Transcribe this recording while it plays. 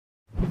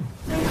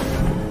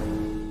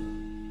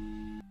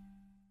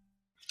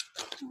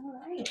All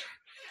right.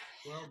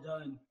 Well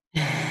done.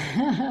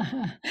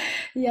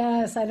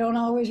 Yes, I don't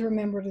always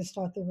remember to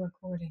start the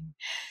recording.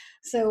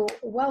 So,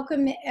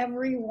 welcome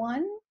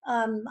everyone.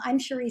 I'm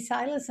Cherie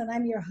Silas, and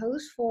I'm your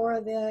host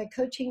for the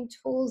Coaching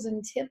Tools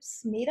and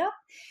Tips Meetup.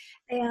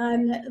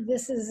 And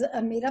this is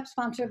a meetup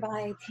sponsored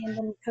by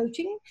Tandem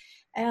Coaching.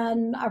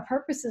 And our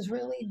purpose is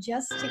really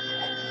just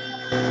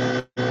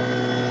to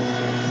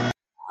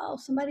oh,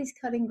 somebody's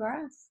cutting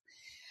grass.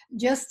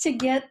 Just to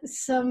get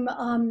some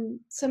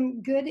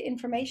good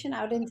information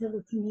out into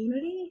the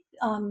community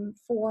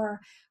for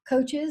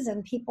coaches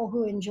and people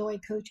who enjoy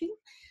coaching,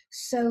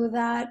 so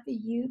that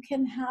you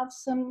can have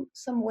some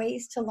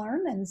ways to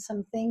learn and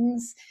some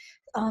things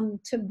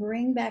to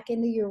bring back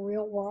into your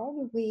real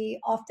world.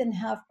 We often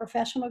have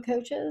professional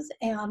coaches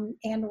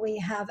and we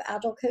have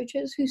adult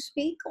coaches who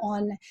speak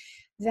on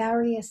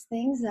various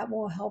things that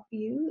will help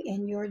you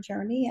in your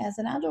journey as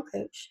an adult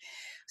coach.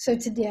 So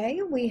today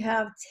we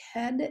have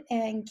Ted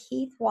and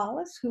Keith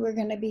Wallace who are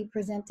going to be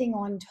presenting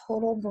on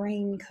total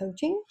brain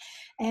coaching.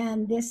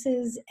 And this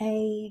is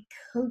a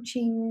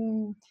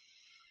coaching,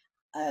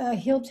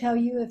 he'll tell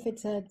you if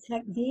it's a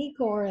technique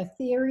or a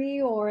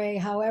theory or a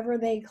however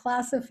they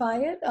classify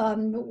it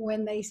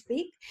when they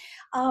speak.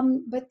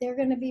 But they're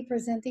going to be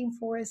presenting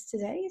for us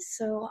today.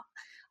 So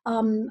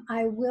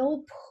I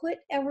will put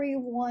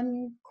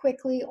everyone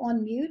quickly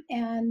on mute,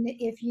 and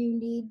if you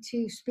need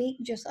to speak,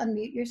 just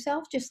unmute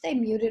yourself. Just stay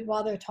muted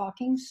while they're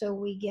talking so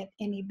we get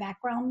any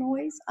background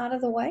noise out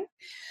of the way.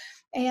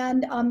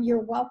 And you're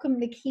welcome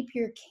to keep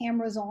your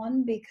cameras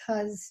on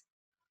because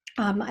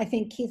I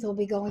think Keith will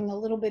be going a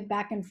little bit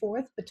back and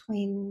forth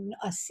between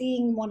us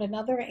seeing one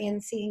another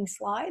and seeing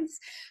slides,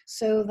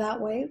 so that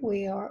way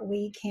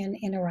we can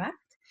interact.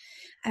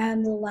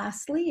 And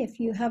lastly, if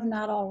you have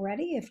not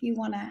already, if you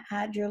want to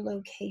add your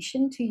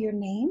location to your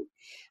name,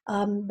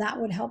 that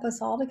would help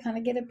us all to kind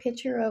of get a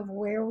picture of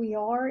where we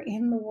are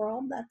in the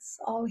world that's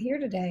all here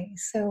today.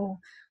 So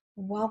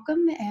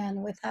welcome,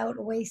 and without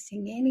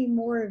wasting any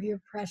more of your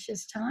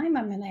precious time,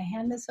 I'm going to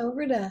hand this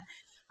over to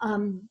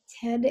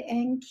Ted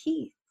and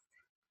Keith.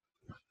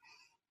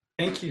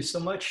 Thank you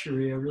so much,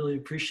 Cherie. I really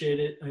appreciate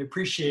it. I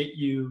appreciate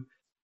you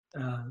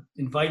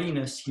inviting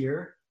us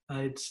here.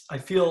 I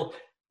feel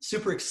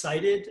super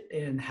excited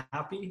and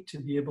happy to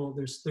be able,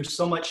 there's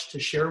so much to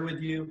share with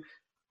you.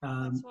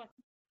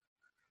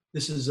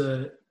 This is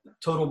a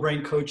Total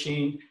Brain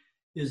Coaching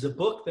is a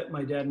book that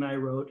my dad and I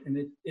wrote,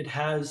 and it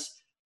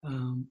has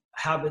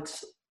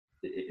habits.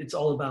 It's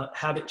all about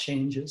habit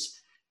changes.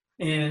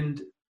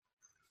 And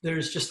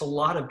there's just a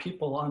lot of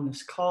people on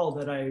this call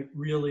that I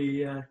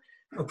really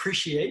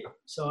appreciate.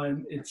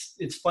 So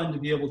it's fun to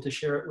be able to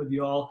share it with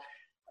you all.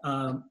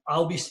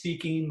 I'll be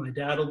speaking, my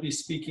dad will be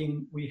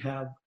speaking. We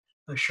have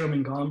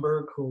Sherman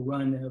Gomberg, who will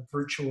run a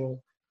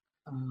virtual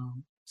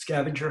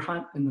scavenger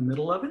hunt in the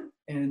middle of it.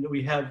 And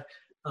we have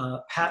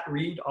Pat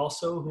Reed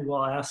also, who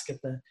I'll ask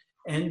at the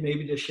end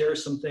maybe to share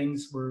some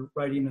things. We're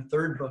writing a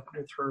third book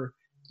with her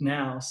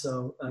now.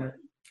 So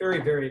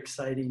very, very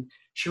exciting.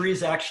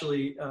 Cherie's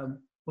actually,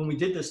 when we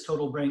did this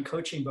Total Brain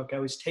Coaching book, I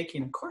was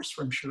taking a course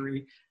from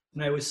Cherie,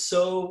 and I was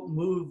so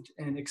moved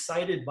and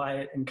excited by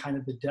it and kind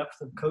of the depth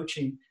of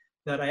coaching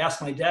that I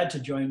asked my dad to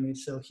join me.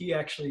 So he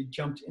actually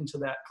jumped into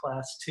that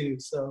class too.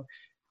 So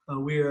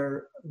we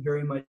are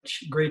very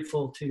much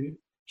grateful to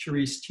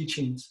Cherie's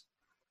teachings.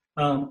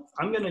 I'm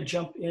going to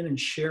jump in and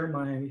share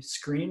my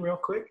screen real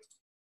quick.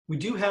 We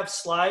do have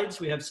slides.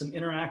 We have some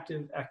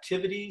interactive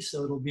activities.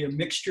 So it'll be a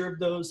mixture of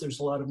those. There's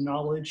a lot of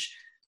knowledge.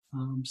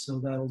 So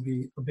that'll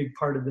be a big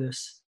part of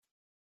this.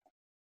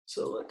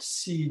 So let's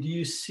see. Do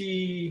you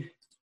see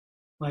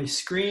my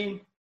screen?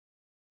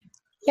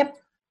 Yep.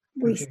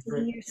 We okay, see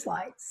great. your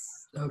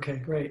slides. Okay,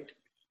 great.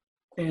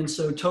 And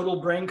so Total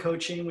Brain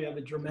Coaching, we have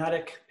a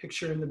dramatic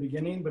picture in the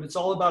beginning, but it's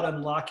all about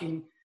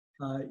unlocking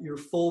your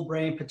full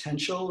brain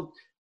potential,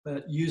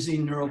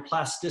 using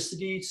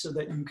neuroplasticity so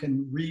that you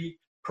can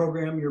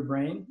reprogram your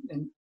brain,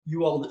 and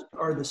you all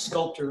are the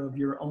sculptor of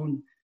your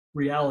own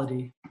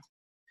reality.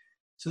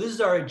 So this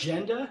is our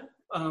agenda.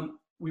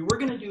 We were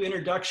going to do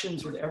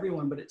introductions with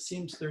everyone, but it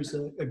seems there's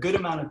a good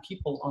amount of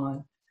people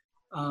on.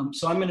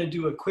 So I'm going to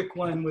do a quick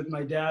one with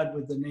my dad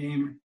with the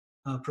name,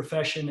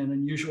 profession, and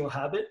unusual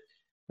habit.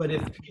 But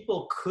if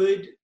people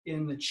could,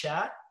 in the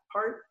chat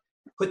part,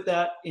 put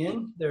that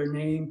in, their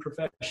name,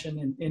 profession,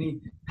 and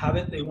any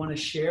habit they want to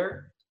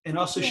share. And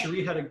also, yeah.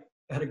 Cherie had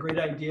a great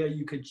idea.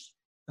 You could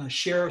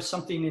share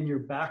something in your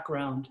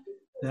background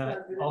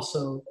that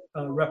also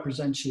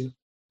represents you.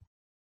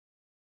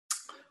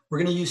 We're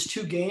going to use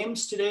two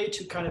games today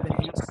to kind of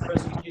enhance the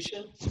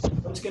presentation.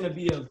 One's going to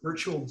be a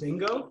virtual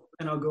bingo,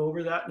 and I'll go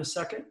over that in a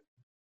second.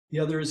 The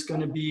other is going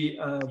to be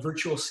a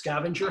virtual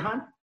scavenger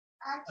hunt,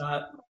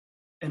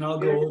 and I'll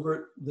go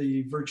over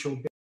the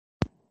virtual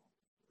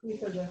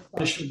bingo.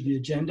 Finish with the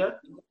agenda.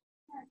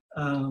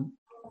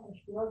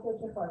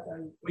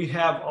 We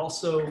have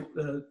also,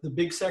 the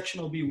big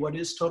section will be what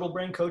is Total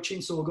Brain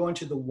Coaching. So we'll go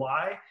into the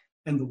why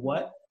and the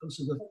what. Those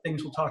are the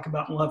things we'll talk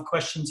about, and we'll have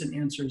questions and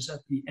answers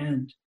at the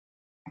end.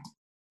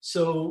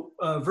 So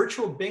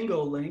virtual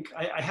bingo link,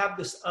 I have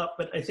this up,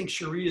 but I think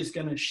Cherie is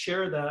going to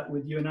share that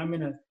with you. And I'm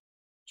going to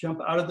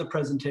jump out of the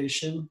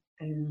presentation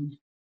and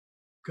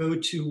go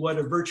to what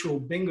a virtual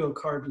bingo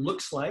card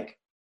looks like.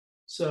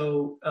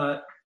 So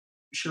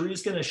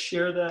Cherie's going to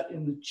share that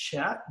in the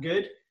chat.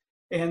 Good.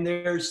 And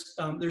there's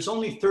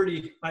only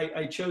 30.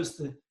 I chose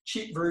the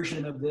cheap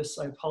version of this.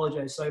 I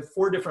apologize. So I have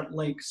 4 different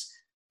links,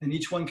 and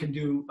each one can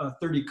do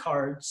 30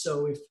 cards.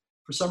 So if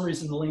for some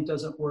reason the link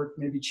doesn't work,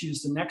 maybe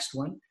choose the next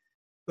one.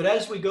 But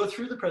as we go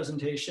through the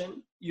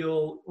presentation,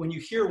 when you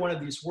hear one of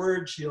these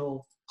words,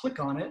 you'll click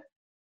on it.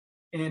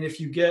 And if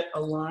you get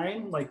a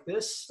line like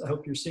this, I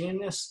hope you're seeing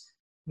this,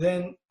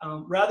 then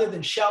rather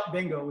than shout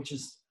bingo, which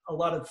is a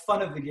lot of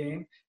fun of the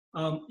game,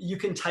 you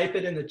can type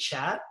it in the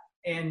chat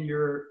and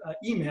your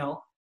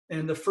email,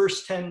 and the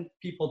first 10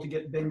 people to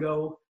get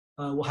bingo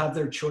will have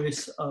their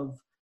choice of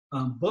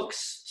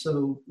books.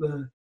 So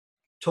the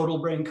Total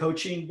Brain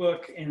Coaching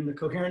book and the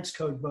Coherence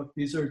Code book,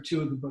 these are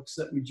 2 of the books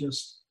that we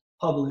just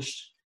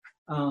published.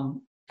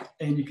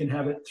 And you can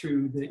have it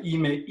through the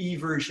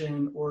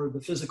e-version or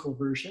the physical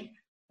version,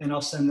 and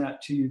I'll send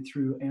that to you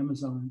through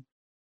Amazon.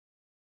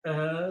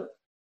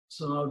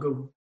 So I'll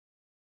go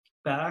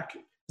back.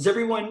 Is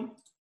everyone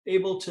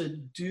able to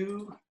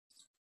do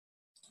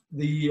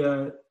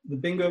the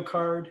bingo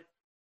card?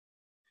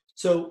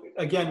 So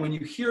again, when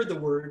you hear the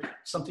word,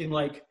 something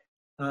like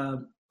a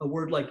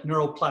word like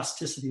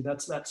neuroplasticity,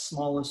 that's that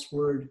smallest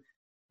word,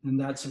 and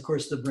that's of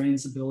course the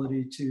brain's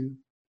ability to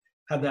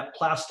have that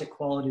plastic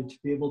quality to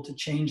be able to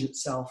change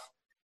itself.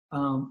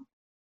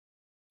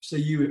 So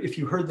if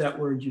you heard that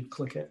word, you'd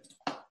click it.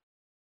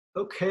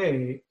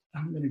 Okay,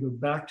 I'm going to go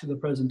back to the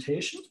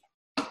presentation.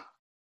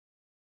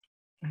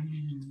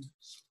 And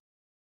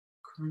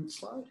current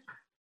slide.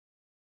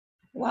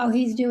 While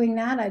he's doing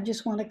that, I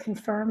just want to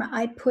confirm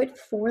I put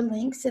 4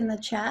 links in the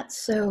chat,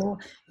 so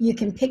you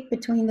can pick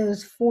between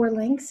those 4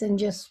 links and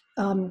just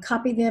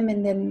copy them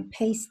and then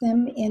paste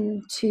them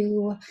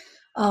into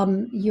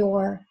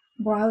your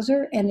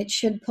browser, and it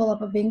should pull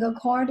up a bingo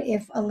card.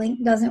 If a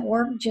link doesn't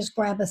work, just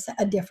grab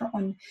a different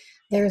one.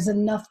 There's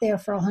enough there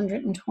for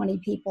 120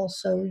 people,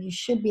 so you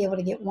should be able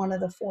to get one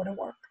of the 4 to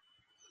work.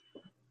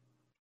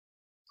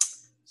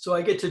 So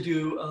I get to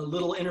do a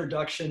little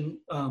introduction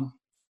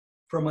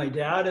for my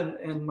dad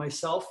and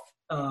myself.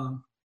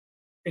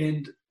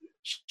 And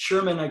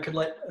Sherman, I could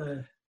let,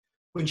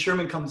 when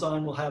Sherman comes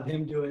on, we'll have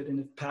him do it. And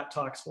if Pat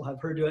talks, we'll have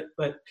her do it.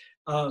 But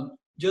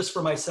just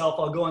for myself,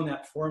 I'll go in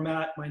that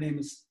format. My name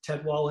is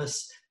Ted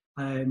Wallace.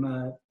 I'm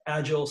an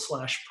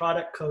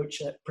Agile/product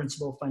coach at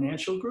Principal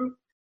Financial Group.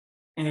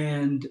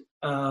 And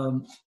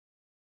I'm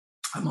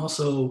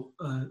also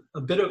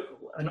a bit of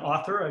an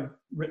author. I've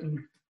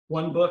written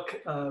 1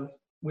 book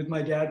with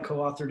my dad,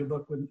 co-authored a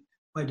book with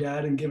my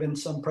dad and given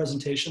some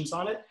presentations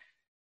on it.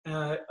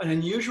 An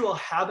unusual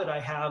habit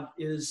I have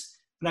is,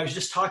 and I was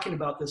just talking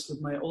about this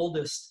with my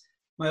oldest.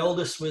 My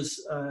oldest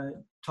was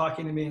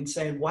talking to me and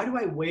saying, why do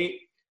I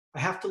wait? I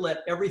have to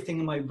let everything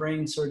in my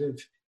brain sort of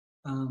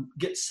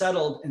get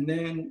settled, and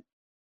then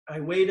I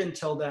wait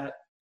until that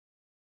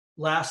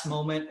last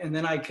moment, and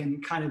then I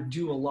can kind of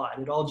do a lot.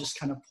 It all just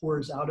kind of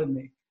pours out of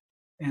me.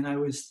 And I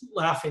was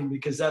laughing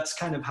because that's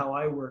kind of how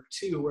I work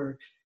too, where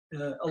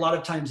a lot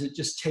of times it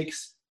just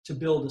takes to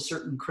build a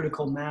certain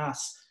critical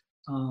mass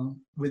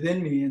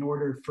within me in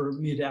order for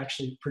me to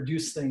actually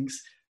produce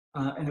things.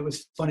 And it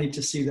was funny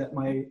to see that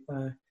my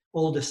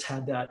oldest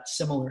had that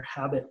similar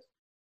habit.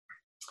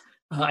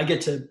 I get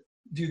to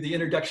do the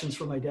introductions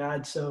for my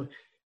dad. So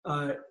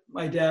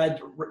my dad,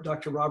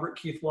 Dr. Robert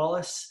Keith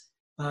Wallace,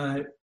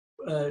 has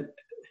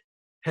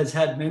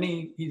had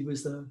many. He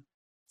was the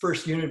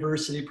first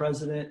university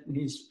president, and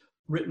he's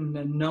written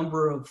a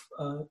number of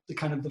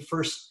the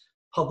first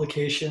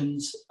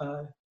publications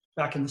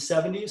back in the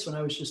 70s when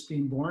I was just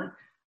being born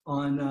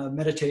on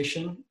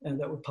meditation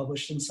that were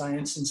published in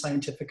Science and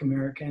Scientific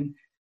American.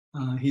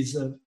 He's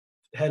the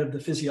head of the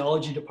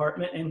physiology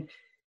department, and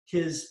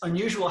his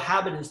unusual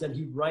habit is that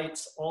he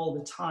writes all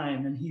the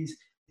time, and he's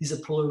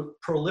a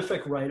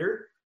prolific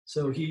writer.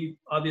 So we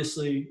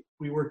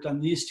worked on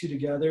these 2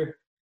 together,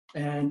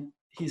 and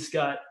he's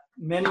got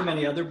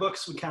many other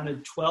books. We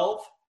counted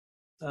 12.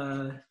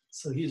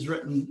 So he's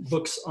written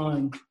books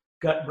on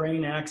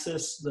gut-brain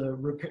axis, the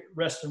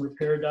rest and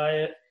repair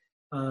diet,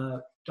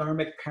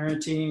 dharmic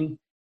parenting,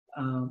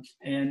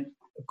 and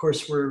of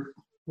course we're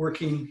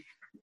working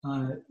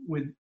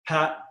with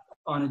Pat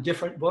on a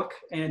different book.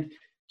 And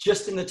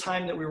just in the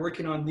time that we're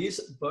working on these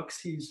books,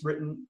 he's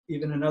written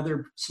even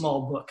another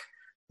small book,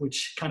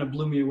 which kind of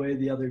blew me away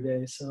the other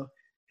day. So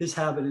his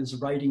habit is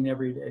writing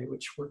every day,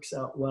 which works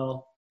out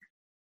well.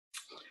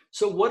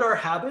 So what are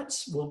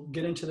habits? We'll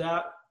get into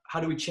that. How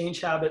do we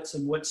change habits,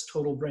 and what's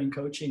total brain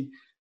coaching?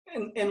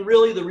 And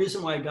really the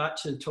reason why I got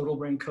to total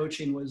brain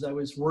coaching was I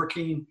was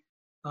working,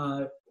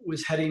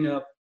 was heading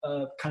up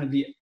kind of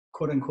the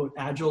quote unquote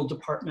agile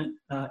department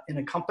in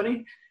a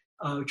company,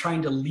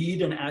 trying to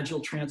lead an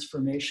agile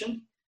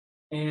transformation.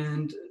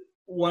 And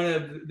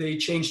they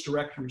changed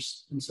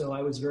directors. And so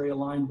I was very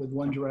aligned with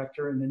one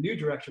director, and the new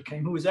director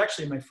came, who was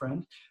actually my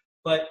friend,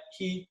 But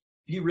he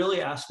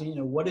really asked me,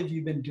 what have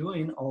you been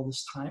doing all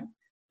this time?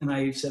 And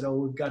I said, oh,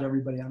 we've got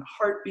everybody on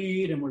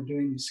Heartbeat and we're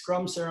doing these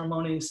Scrum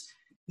ceremonies.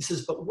 He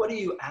says, but what are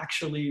you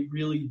actually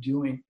really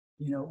doing?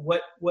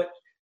 What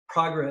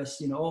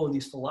progress, oh,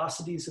 these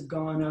velocities have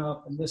gone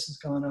up and this has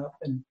gone up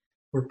and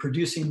we're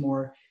producing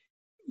more.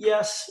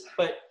 Yes,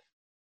 but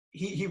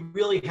he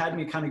really had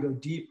me kind of go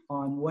deep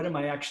on what am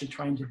I actually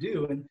trying to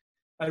do. And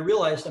I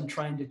realized I'm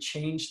trying to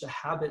change the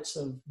habits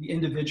of the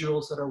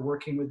individuals that are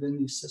working within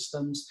these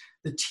systems,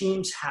 the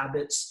team's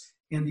habits,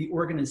 and the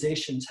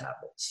organization's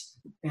habits.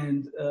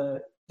 And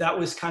that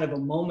was kind of a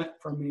moment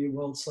for me.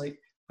 Well, it's like,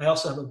 I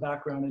also have a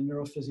background in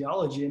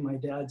neurophysiology, and my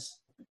dad's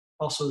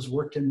also has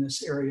worked in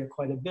this area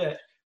quite a bit.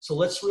 So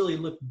let's really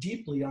look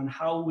deeply on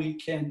how we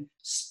can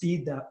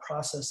speed that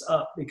process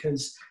up,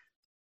 because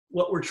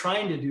what we're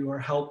trying to do are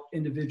help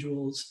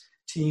individuals,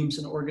 teams,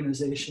 and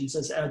organizations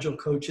as agile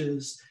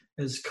coaches,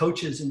 as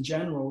coaches in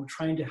general. We're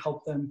trying to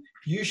help them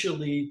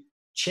usually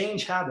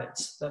change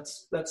habits.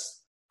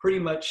 That's pretty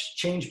much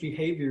change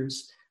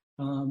behaviors,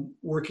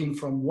 working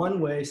from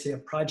one way, say a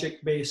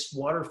project-based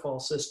waterfall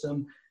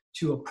system,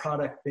 to a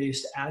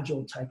product-based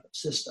agile type of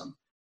system.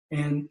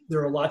 And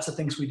there are lots of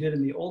things we did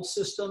in the old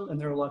system,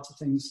 and there are lots of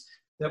things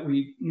that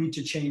we need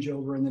to change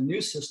over in the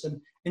new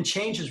system. And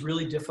change is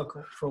really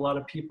difficult for a lot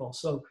of people.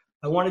 So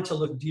I wanted to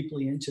look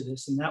deeply into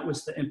this, and that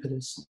was the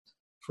impetus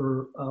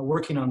for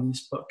working on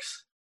these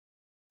books.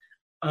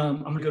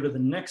 I'm gonna go to the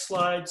next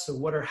slide. So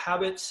what are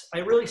habits? I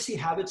really see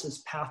habits as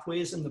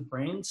pathways in the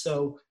brain.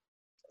 So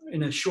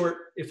in a short,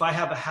 if I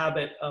have a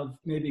habit of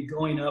maybe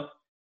going up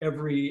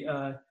every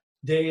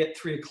day at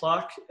 3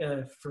 o'clock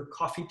for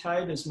coffee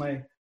tide, as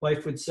my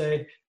wife would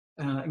say,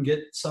 and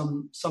get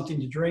something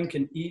to drink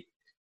and eat,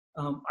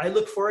 I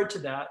look forward to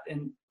that.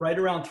 And right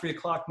around 3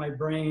 o'clock, my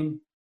brain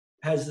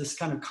has this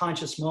kind of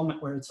conscious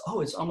moment where it's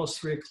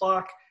almost 3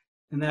 o'clock.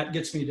 And that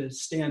gets me to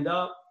stand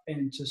up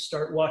and to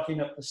start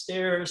walking up the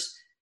stairs.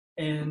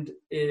 And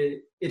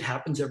it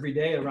happens every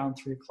day around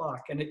 3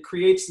 o'clock. And it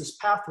creates this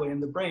pathway in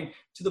the brain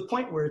to the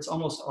point where it's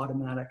almost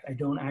automatic. I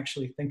don't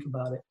actually think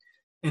about it.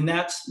 And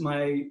that's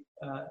my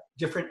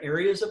different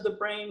areas of the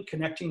brain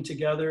connecting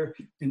together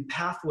in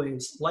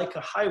pathways like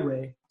a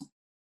highway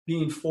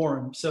being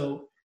formed.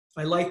 So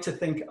I like to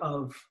think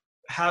of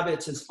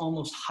habits as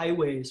almost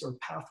highways or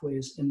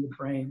pathways in the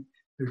brain.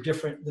 They're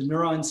different. The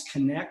neurons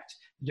connect,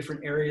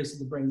 different areas of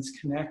the brains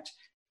connect,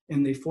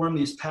 and they form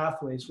these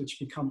pathways which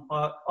become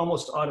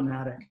almost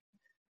automatic.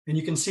 And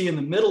you can see in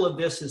the middle of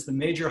this is the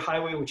major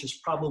highway, which is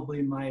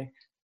probably my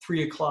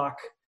 3 o'clock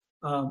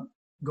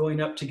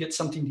going up to get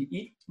something to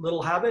eat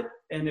little habit.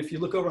 And if you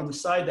look over on the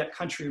side, that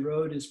country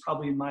road is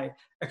probably my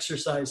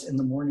exercise in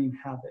the morning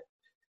habit.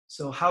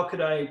 So how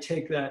could I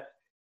take that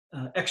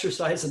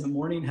exercise in the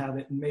morning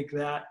habit and make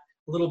that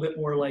a little bit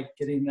more like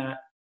getting that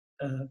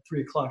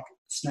 3 o'clock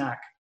snack?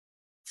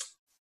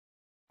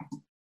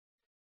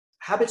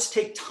 Habits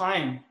take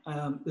time.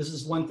 This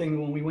is one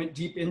thing when we went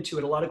deep into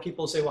it, a lot of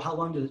people say, well, how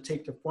long does it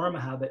take to form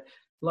a habit?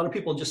 A lot of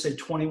people just say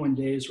 21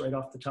 days right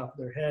off the top of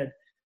their head.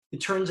 It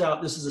turns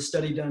out, this is a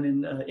study done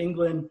in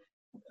England,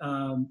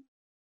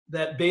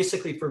 that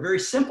basically for very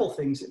simple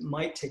things, it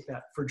might take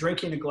that. For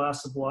drinking a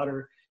glass of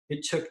water,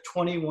 it took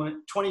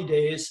 20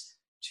 days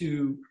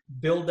to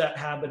build that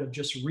habit of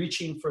just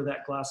reaching for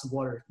that glass of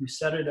water. You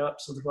set it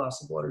up so the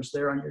glass of water is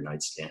there on your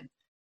nightstand,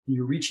 and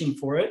you're reaching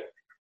for it,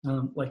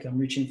 like I'm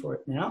reaching for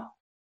it now.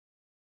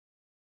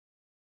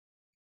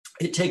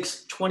 It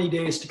takes 20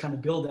 days to kind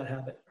of build that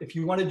habit. If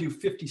you want to do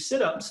 50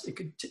 sit-ups,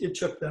 it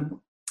took them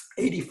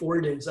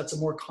 84 days. That's a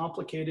more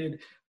complicated,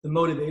 the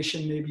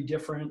motivation may be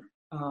different.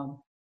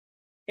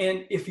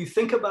 And if you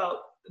think about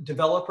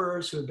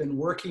developers who have been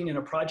working in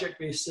a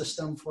project-based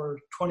system for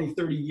 20,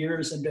 30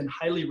 years and been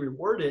highly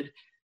rewarded,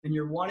 and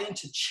you're wanting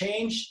to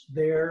change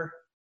their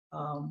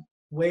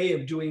way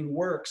of doing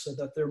work so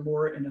that they're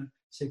more in a,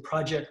 say,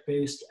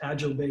 project-based,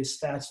 agile-based,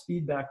 fast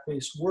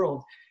feedback-based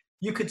world,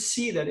 you could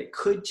see that it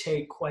could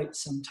take quite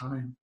some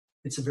time.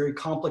 It's a very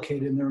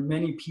complicated, and there are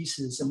many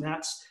pieces. And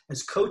that's,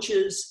 as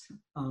coaches,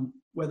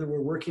 whether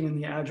we're working in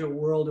the agile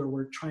world or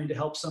we're trying to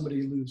help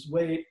somebody lose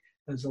weight,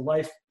 as a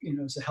life,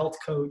 as a health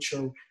coach,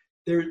 or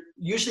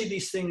usually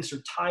these things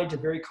are tied to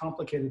very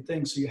complicated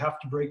things. So you have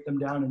to break them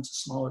down into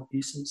smaller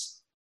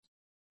pieces.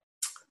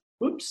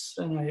 Whoops,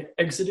 and I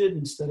exited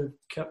instead of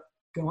kept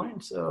going.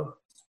 So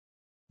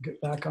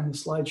get back on the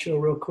slideshow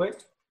real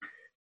quick.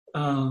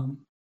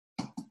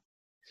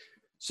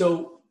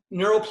 So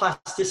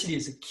neuroplasticity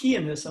is a key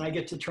in this, and I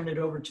get to turn it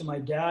over to my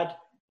dad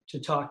to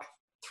talk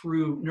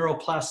through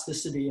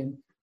neuroplasticity and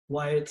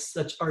why it's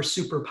such our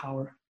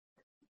superpower.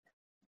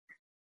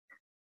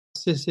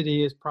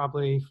 Plasticity is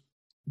probably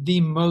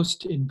the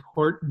most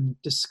important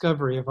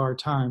discovery of our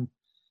time,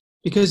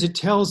 because it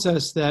tells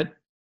us that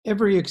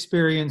every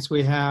experience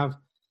we have,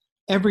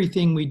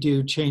 everything we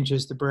do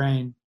changes the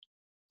brain.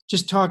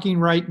 Just talking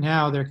right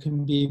now, there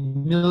can be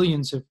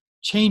millions of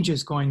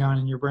changes going on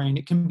in your brain.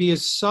 It can be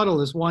as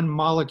subtle as one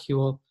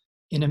molecule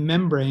in a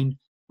membrane,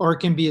 or it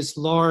can be as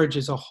large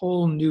as a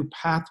whole new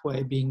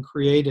pathway being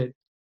created.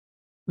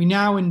 We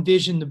now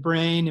envision the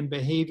brain and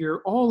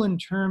behavior all in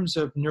terms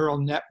of neural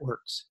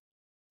networks.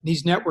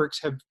 These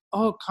networks have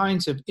all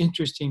kinds of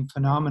interesting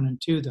phenomena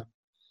to them.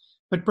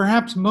 But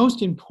perhaps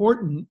most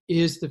important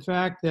is the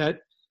fact that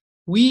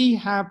we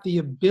have the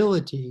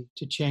ability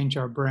to change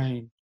our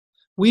brain.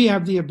 We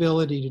have the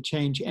ability to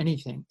change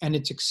anything, and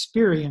it's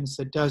experience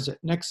that does it.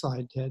 Next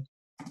slide, Ted.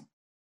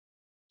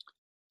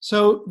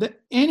 So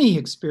any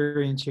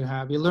experience you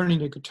have, you're learning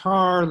the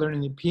guitar,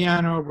 learning the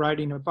piano,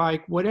 riding a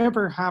bike,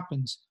 whatever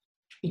happens,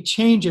 it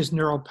changes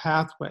neural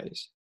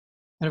pathways.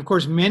 And of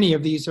course, many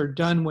of these are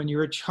done when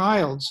you're a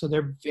child, so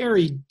they're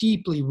very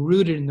deeply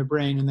rooted in the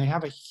brain, and they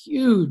have a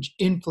huge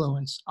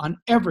influence on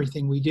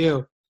everything we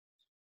do.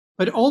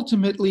 But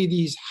ultimately,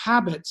 these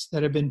habits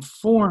that have been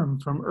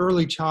formed from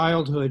early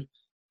childhood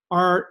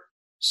are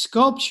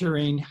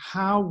sculpturing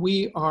how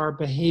we are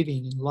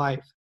behaving in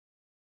life.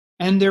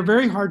 And they're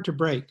very hard to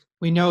break.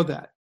 We know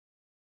that.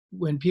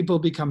 When people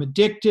become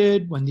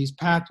addicted, when these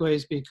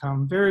pathways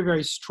become very,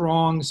 very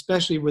strong,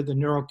 especially with the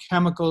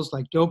neurochemicals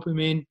like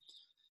dopamine,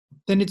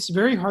 then it's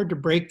very hard to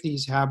break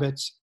these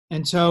habits.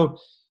 And so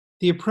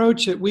the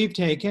approach that we've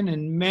taken,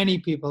 and many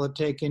people have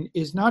taken,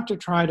 is not to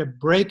try to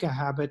break a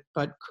habit,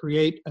 but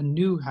create a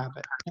new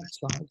habit. Next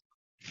slide.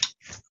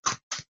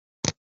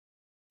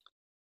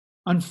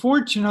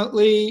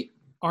 Unfortunately,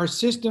 our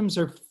systems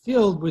are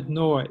filled with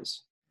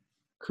noise.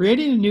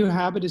 Creating a new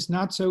habit is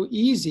not so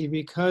easy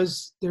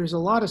because there's a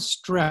lot of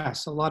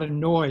stress, a lot of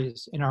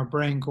noise in our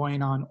brain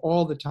going on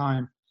all the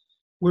time.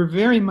 We're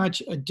very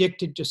much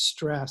addicted to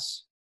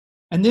stress.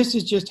 And this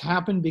has just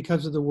happened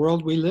because of the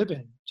world we live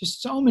in.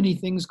 Just so many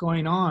things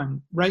going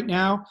on. Right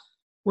now,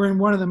 we're in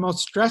one of the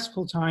most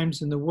stressful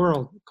times in the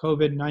world.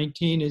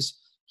 COVID-19 is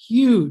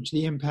huge,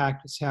 the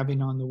impact it's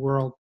having on the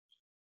world.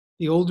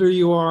 The older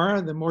you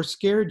are, the more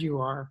scared you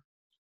are.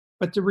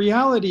 But the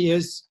reality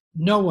is,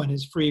 no one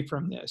is free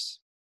from this.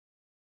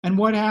 And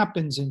what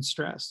happens in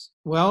stress?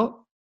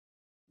 Well,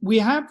 we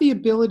have the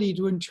ability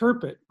to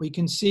interpret. We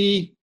can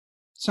see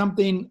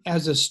something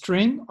as a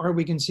string, or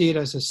we can see it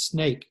as a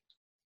snake.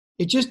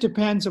 It just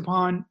depends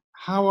upon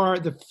how are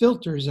the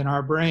filters in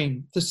our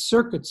brain, the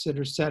circuits that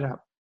are set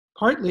up,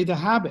 partly the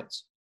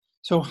habits.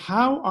 So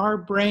how our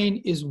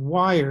brain is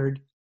wired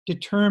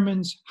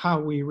determines how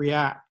we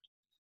react.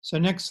 So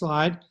next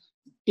slide.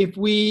 If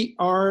we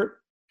are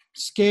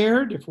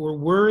scared, if we're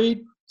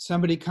worried,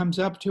 somebody comes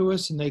up to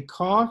us and they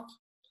cough,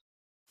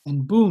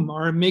 and boom,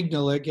 our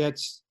amygdala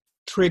gets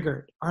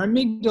triggered. Our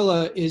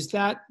amygdala is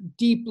that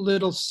deep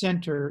little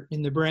center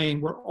in the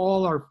brain where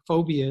all our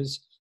phobias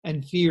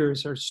and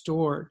fears are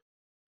stored.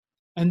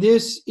 And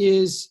this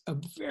is a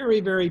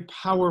very, very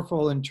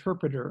powerful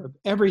interpreter of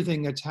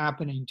everything that's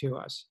happening to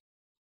us.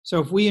 So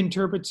if we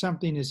interpret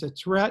something as a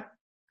threat,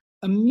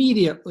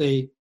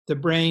 immediately the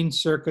brain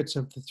circuits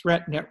of the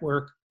threat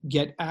network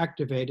get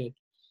activated.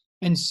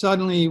 And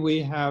suddenly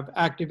we have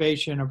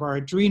activation of our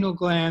adrenal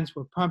glands.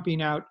 We're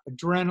pumping out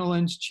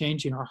adrenalines,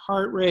 changing our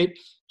heart rate,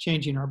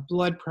 changing our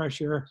blood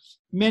pressure,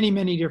 many,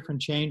 many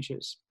different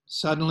changes.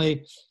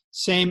 Suddenly,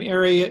 same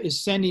area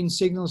is sending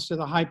signals to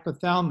the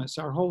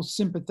hypothalamus. Our whole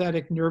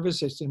sympathetic nervous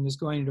system is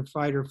going into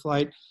fight or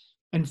flight.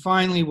 And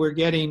finally, we're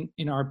getting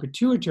in our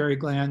pituitary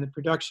gland the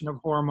production of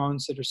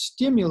hormones that are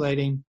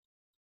stimulating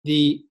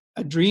the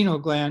adrenal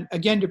gland,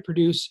 again, to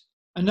produce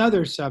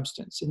another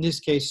substance, in this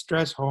case,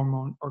 stress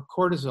hormone or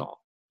cortisol.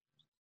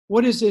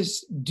 What does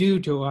this do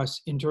to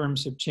us in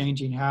terms of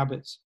changing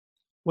habits?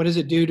 What does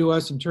it do to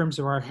us in terms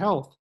of our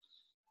health?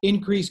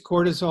 Increased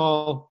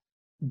cortisol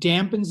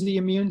dampens the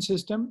immune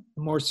system.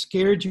 The more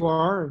scared you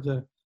are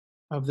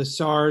of the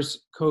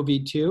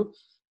SARS-CoV-2,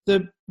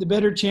 the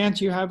better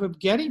chance you have of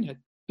getting it,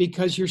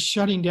 because you're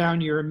shutting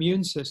down your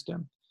immune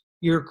system.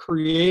 You're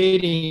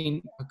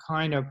creating a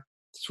kind of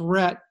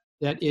threat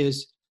that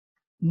is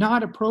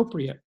not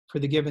appropriate for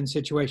the given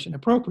situation.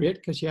 Appropriate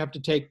because you have to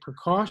take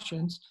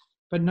precautions,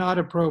 but not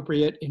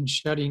appropriate in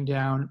shutting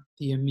down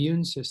the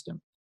immune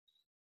system.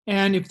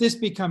 And if this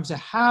becomes a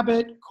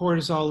habit,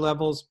 cortisol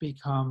levels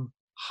become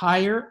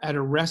higher at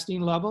a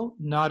resting level,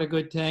 not a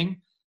good thing.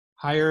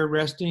 Higher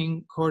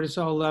resting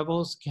cortisol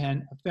levels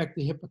can affect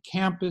the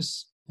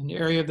hippocampus, an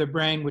area of the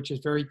brain which is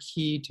very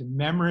key to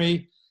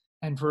memory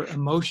and for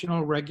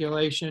emotional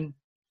regulation.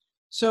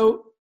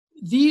 So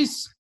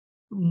these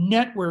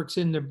networks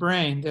in the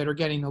brain that are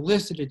getting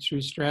elicited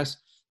through stress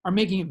are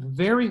making it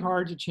very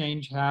hard to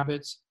change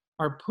habits,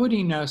 are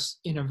putting us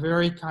in a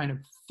very kind of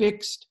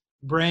fixed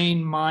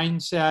brain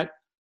mindset,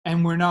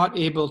 and we're not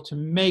able to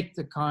make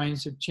the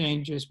kinds of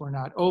changes. We're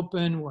not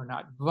open, we're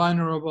not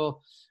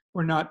vulnerable,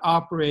 we're not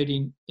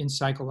operating in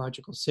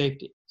psychological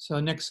safety.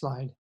 So next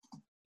slide.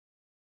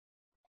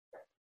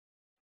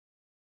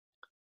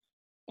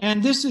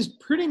 And this is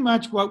pretty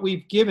much what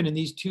we've given in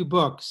these two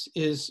books,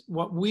 is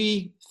what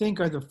we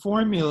think are the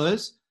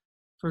formulas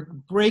for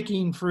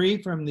breaking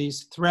free from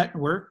these threat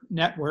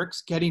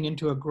networks, getting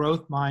into a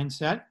growth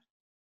mindset.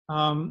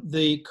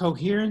 The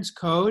Coherence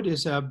Code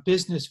is a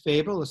business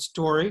fable, a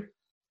story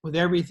with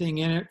everything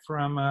in it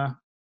from a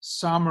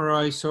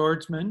samurai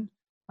swordsman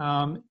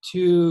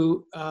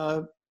to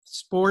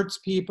sports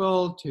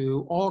people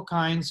to all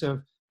kinds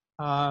of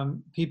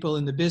people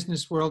in the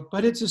business world,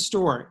 but it's a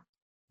story,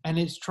 and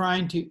it's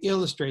trying to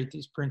illustrate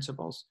these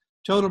principles.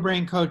 Total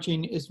Brain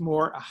Coaching is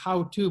more a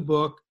how-to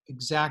book,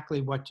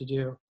 exactly what to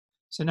do.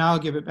 So now I'll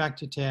give it back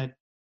to Ted.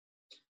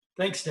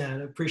 Thanks,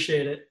 Dan. I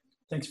appreciate it.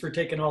 Thanks for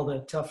taking all the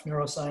tough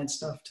neuroscience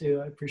stuff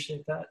too. I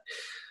appreciate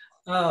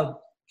that.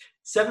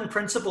 7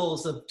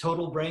 principles of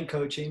total brain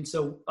coaching.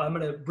 So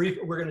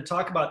we're going to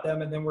talk about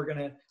them, and then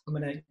I'm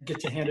going to get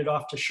to hand it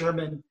off to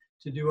Sherman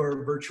to do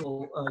our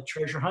virtual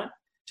treasure hunt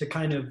to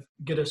kind of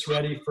get us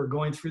ready for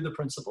going through the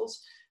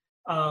principles.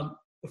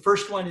 The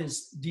first one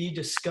is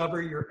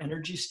discover your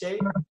energy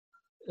state.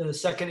 The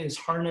second is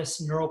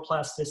harness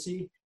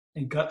neuroplasticity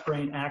and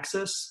gut-brain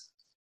axis.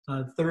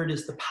 Third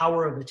is the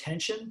power of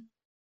attention.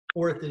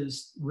 Fourth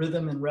is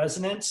rhythm and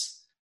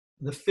resonance.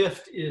 The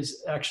fifth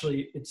is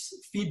it's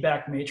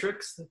feedback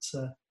matrix.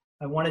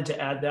 I wanted to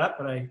add that,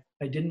 but I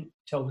didn't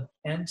till the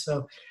end.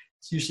 So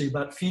it's usually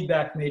about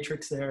feedback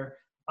matrix there.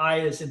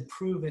 I is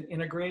improve and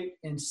integrate,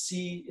 and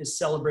C is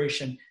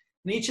celebration.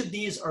 And each of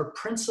these are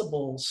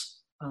principles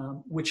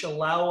which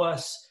allow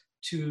us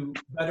to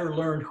better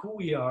learn who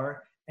we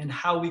are and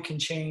how we can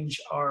change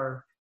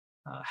our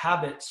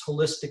habits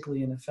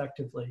holistically and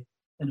effectively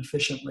and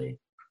efficiently.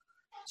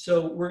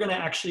 So we're going to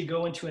actually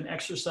go into an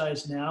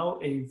exercise now,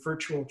 a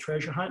virtual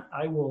treasure hunt.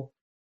 I will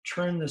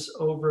turn this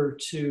over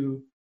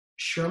to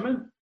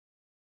Sherman.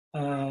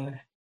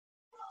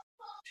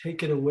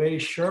 Take it away,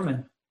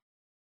 Sherman.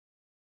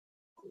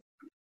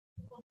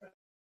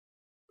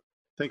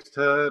 Thanks,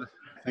 Ted.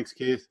 Thanks,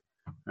 Keith.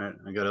 All right,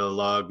 I got to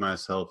log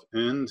myself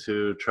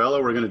into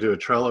Trello. We're going to do a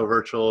Trello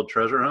virtual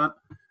treasure hunt.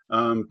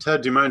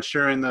 Ted, do you mind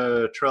sharing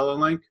the Trello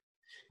link?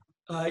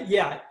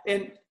 Yeah,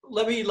 and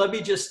let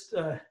me just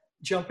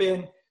jump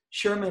in.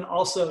 Sherman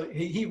also,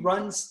 he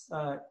runs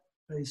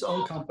his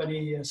own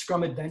company,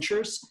 Scrum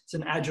Adventures. It's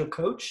an agile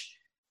coach.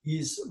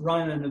 He's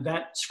run an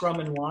event, Scrum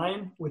and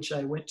Wine, which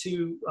I went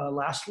to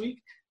last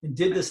week and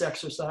did this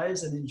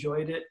exercise and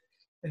enjoyed it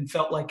and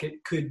felt like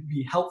it could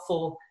be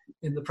helpful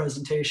in the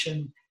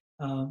presentation,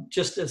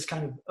 just as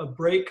kind of a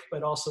break,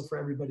 but also for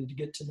everybody to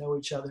get to know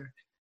each other.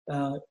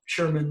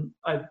 Sherman,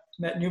 I've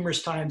met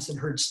numerous times and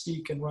heard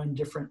speak and run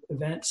different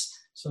events,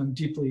 so I'm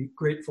deeply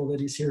grateful that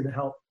he's here to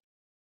help.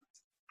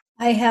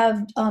 I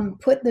have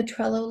put the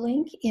Trello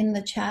link in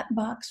the chat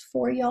box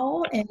for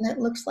y'all, and it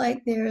looks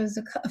like there's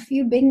a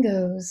few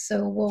bingos,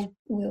 so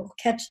we'll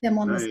catch them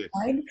on the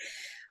slide.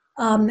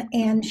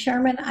 And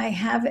Sherman, I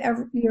have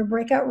your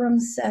breakout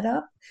rooms set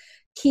up.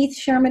 Keith,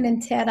 Sherman,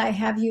 and Ted, I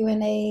have you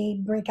in a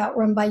breakout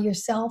room by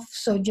yourself,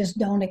 so just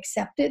don't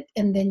accept it,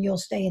 and then you'll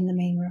stay in the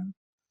main room.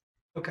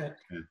 Okay.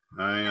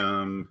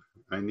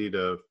 I need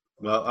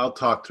well, I'll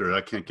talk through it.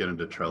 I can't get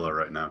into Trello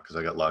right now because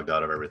I got logged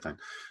out of everything.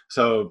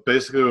 So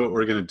basically what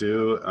we're going to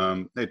do,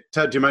 hey,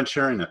 Ted, do you mind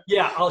sharing it?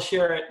 Yeah, I'll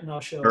share it and I'll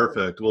show it.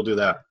 Perfect. We'll do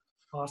that.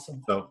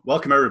 Awesome. So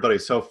welcome, everybody.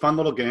 So fun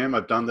little game.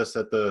 I've done this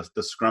at the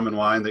Scrum and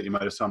Wine that you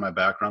might have saw in my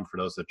background for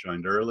those that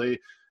joined early,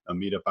 a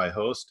meetup I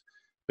host.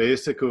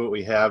 Basically what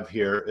we have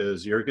here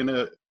is you're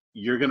gonna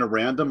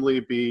randomly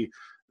be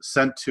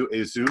sent to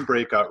a Zoom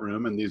breakout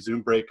room, and these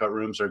Zoom breakout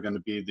rooms are going to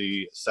be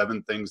the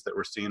 7 things that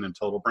we're seeing in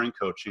Total Brain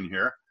Coaching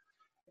here.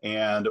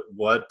 And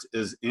what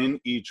is in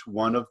each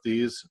one of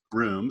these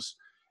rooms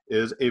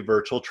is a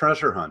virtual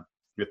treasure hunt.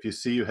 If you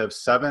see, you have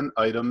 7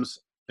 items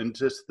in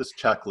this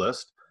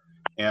checklist,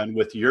 and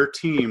with your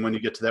team, when you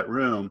get to that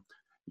room,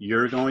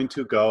 you're going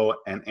to go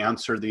and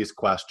answer these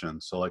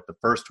questions. So like the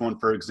first one,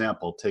 for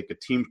example, take a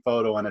team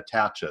photo and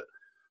attach it.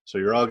 So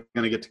you're all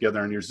going to get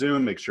together on your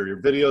Zoom, make sure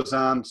your video's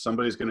on,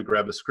 somebody's going to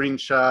grab a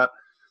screenshot,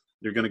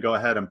 you're going to go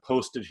ahead and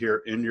post it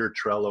here in your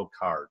Trello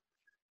card.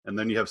 And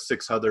then you have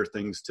 6 other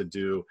things to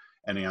do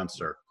and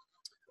answer.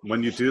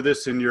 When you do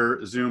this in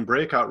your Zoom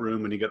breakout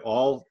room, when you get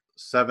all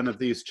 7 of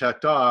these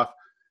checked off,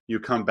 you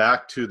come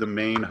back to the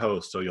main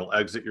host. So you'll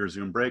exit your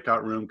Zoom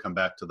breakout room, come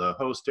back to the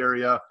host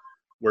area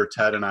where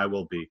Ted and I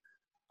will be.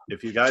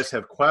 If you guys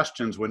have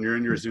questions when you're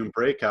in your Zoom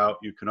breakout,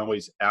 you can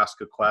always ask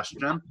a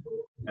question,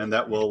 and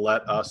that will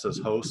let us as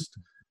host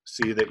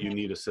see that you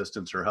need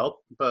assistance or help.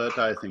 But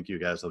I think you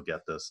guys will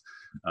get this.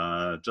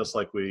 Just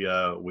like we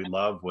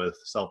love with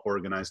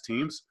self-organized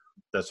teams,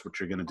 that's what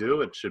you're going to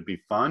do. It should be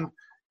fun,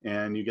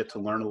 and you get to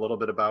learn a little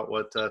bit about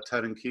what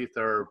Ted and Keith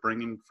are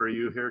bringing for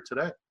you here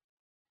today.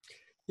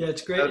 Yeah,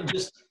 it's great. And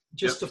just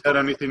to Ted,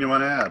 anything you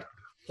want to add?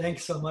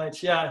 Thanks so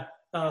much. Yeah,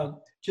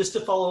 just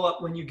to follow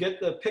up, when you get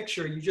the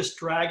picture, you just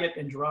drag it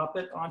and drop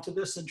it onto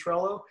this in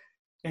Trello.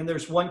 And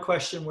there's one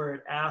question where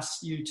it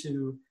asks you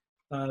to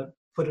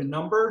put a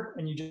number,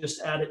 and you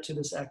just add it to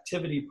this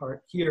activity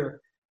part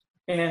here.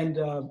 And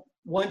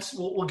once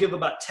we'll give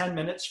about 10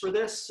 minutes for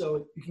this,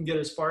 so you can get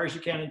as far as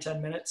you can in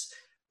 10 minutes.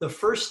 The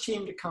first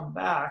team to come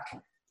back,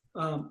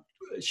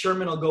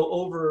 Sherman will go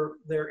over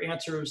their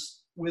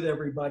answers with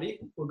everybody.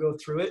 We'll go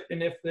through it.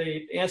 And if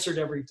they answered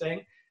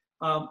everything,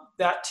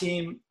 that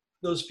team,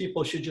 those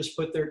people should just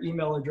put their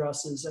email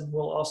addresses, and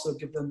we'll also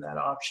give them that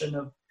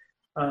option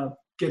of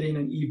getting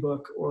an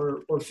ebook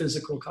or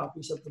physical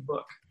copies of the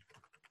book.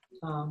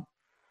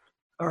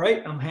 All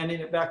right, I'm handing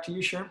it back to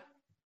you, Sherm.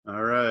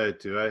 All right.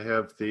 Do I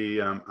have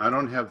the, I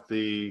don't have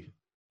the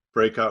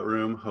breakout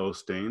room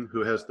hosting.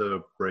 Who has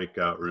the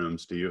breakout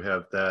rooms? Do you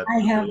have that? I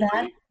have that.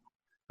 ability?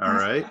 All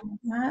right.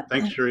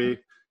 Thanks, Sheree.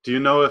 Do you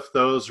know if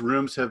those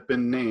rooms have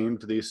been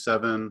named, these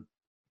 7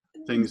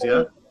 things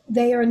yet?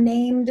 They are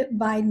named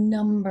by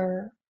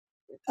number.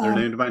 They're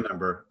named by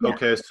number. Yeah.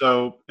 Okay,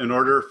 so in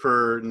order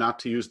for not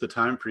to use the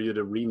time for you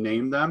to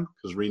rename them,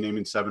 because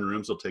renaming 7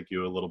 rooms will take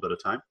you a little bit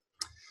of time.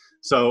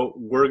 So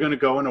we're going to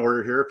go in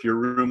order here. If you're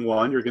room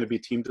 1, you're going to be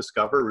Team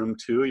Discover. Room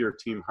 2, your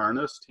Team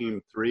Harness.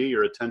 Team 3,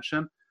 your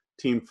Attention.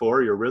 Team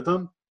 4, your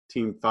Rhythm.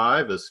 Team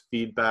 5 is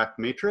Feedback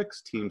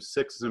Matrix. Team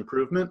 6 is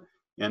Improvement.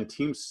 And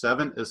Team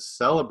 7 is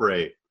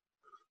Celebrate.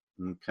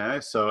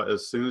 Okay, so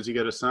as soon as you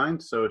get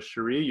assigned, so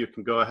Sheree, you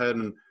can go ahead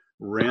and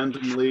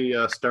randomly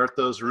start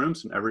those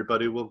rooms and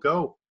everybody will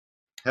go.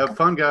 Have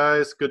fun,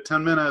 guys. Good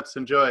 10 minutes.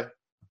 Enjoy.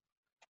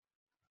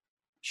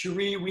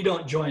 Sheree, we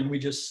don't join. We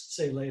just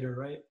say later,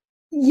 right?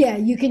 Yeah,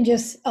 you can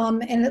just,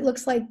 and it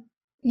looks like,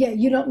 yeah,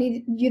 you don't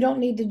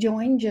need to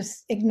join.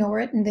 Just ignore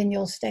it, and then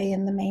you'll stay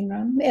in the main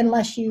room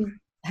unless you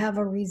have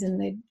a reason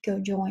to go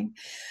join.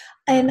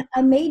 And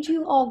I made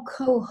you all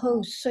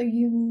co-hosts, so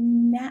you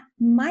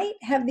might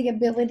have the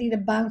ability to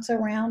bounce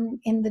around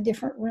in the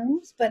different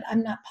rooms, but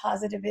I'm not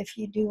positive if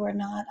you do or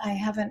not. I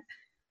haven't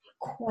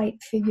quite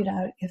figured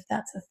out if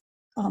that's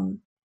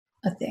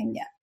a thing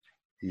yet.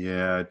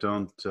 Yeah, I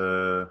don't.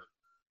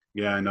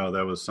 Yeah, I know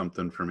that was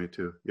something for me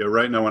too. Yeah,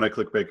 right now when I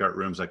click breakout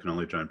rooms, I can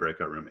only join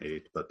breakout room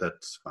 8, but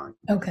that's fine.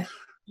 Okay.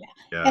 Yeah.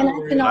 And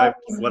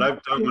what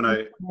I've done when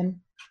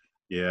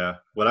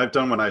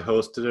I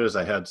hosted it is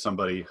I had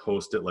somebody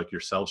host it like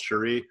yourself,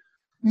 Sheree.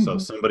 So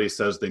if somebody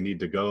says they need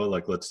to go,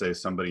 like let's say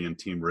somebody in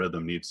Team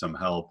Rhythm needs some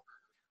help,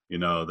 you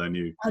know, then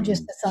you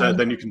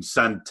can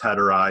send Ted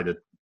or I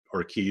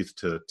or Keith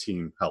to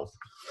Team Health.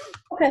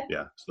 Okay.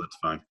 Yeah, so that's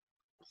fine.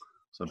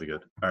 So that'll be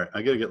good. All right,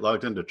 I got to get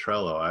logged into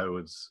Trello.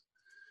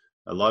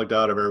 I logged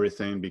out of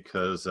everything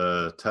because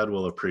Ted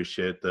will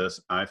appreciate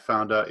this. I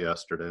found out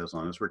yesterday, as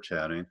long as we're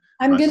chatting.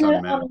 I'm going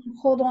to,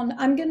 hold on.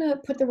 I'm going to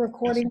put the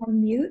recording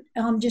on mute.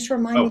 Just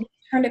remind me to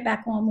turn it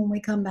back on when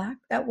we come back.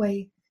 That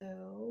way,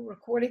 so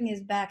recording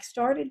is back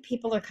started.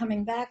 People are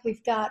coming back.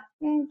 We've got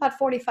about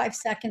 45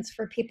 seconds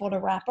for people to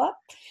wrap up.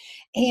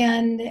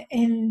 And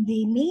in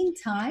the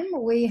meantime,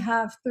 we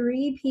have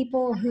 3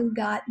 people who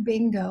got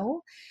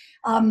bingo.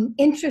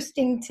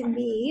 Interesting to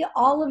me,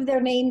 all of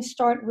their names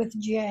start with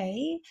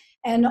J,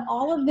 and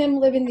all of them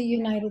live in the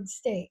United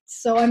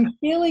States. So I'm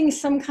feeling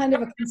some kind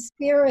of a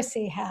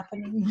conspiracy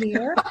happening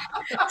here.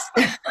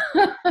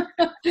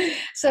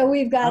 So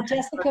we've got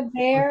Jessica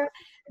Bear,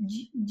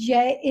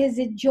 J. Is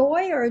it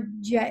Joy or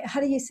J?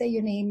 How do you say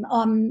your name?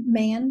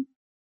 Man?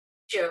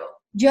 Joe.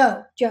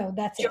 Joe,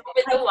 that's it. Joe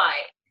with a Y.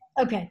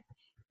 Okay.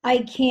 I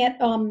can't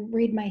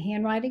read my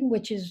handwriting,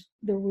 which is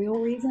the real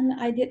reason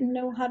I didn't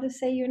know how to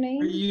say your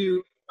name. Are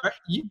you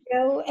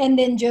Joe, and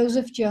then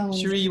Joseph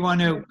Jones. Sheree, you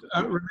want to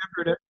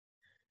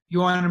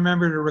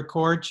remember to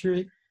record,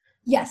 Sheree?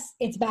 Yes,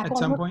 it's back at on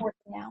some recording point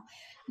now.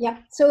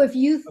 Yep. So if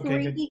you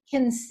 3 good.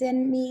 can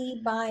send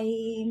me by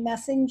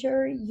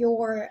messenger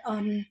your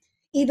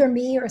either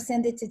me or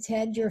send it to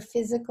Ted your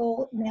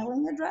physical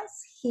mailing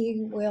address,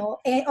 he will,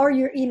 or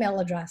your email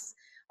address.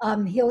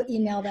 He'll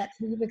email that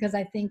to you because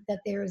I think that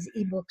there's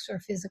ebooks or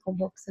physical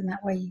books, and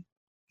that way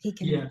he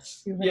can.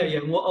 Yes. Yeah.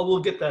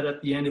 We'll get that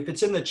at the end. If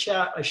it's in the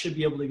chat, I should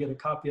be able to get a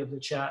copy of the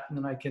chat, and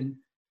then I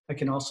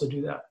can also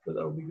do that. But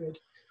that'll be good.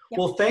 Yep.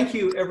 Well, thank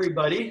you,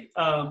 everybody.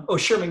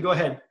 Sherman, go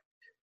ahead.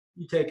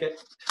 You take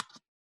it.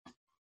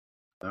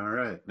 All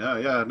right.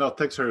 No,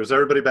 thanks, sir. Is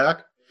everybody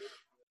back?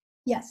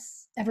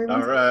 Yes,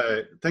 everyone. All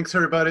right. Thanks,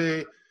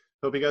 everybody.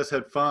 Hope you guys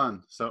had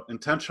fun. So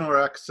intentional or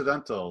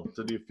accidental?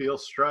 Did you feel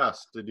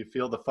stressed? Did you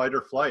feel the fight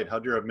or flight?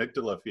 How'd your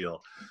amygdala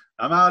feel?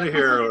 I'm out of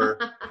here. Or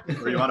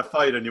you want to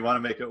fight and you want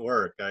to make it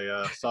work.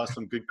 I saw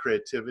some good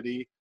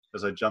creativity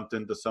as I jumped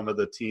into some of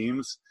the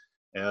teams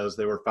as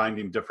they were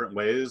finding different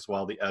ways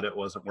while the edit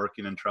wasn't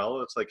working in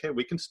Trello. It's like, hey,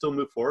 we can still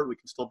move forward. We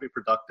can still be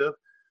productive.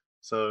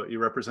 So you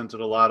represented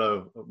a lot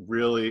of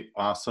really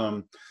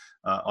awesome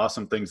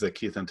things that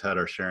Keith and Ted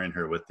are sharing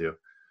here with you.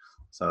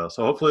 So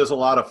hopefully it's a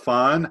lot of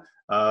fun.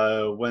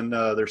 When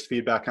there's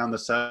feedback on the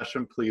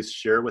session, please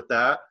share with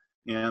that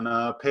and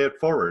pay it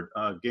forward.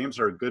 Games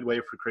are a good way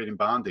for creating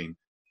bonding.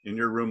 In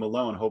your room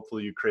alone,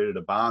 hopefully you created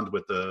a bond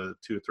with the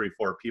 2, 3,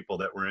 4 people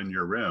that were in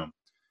your room.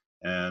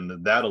 And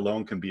that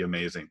alone can be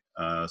amazing,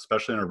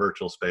 especially in a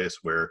virtual space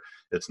where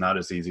it's not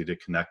as easy to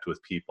connect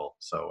with people.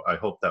 So I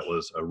hope that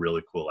was a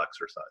really cool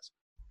exercise.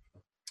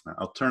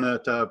 I'll turn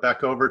it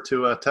back over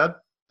to Ted.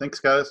 Thanks,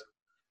 guys.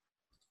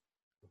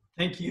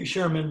 Thank you,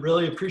 Sherman.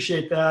 Really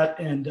appreciate that.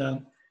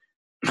 And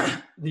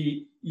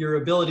your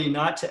ability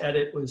not to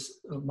edit was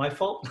my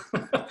fault,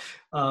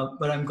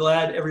 but I'm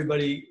glad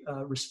everybody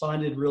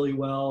responded really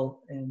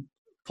well and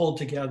pulled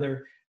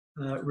together.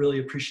 Really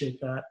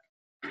appreciate that.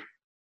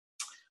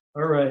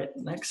 All right,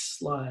 next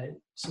slide.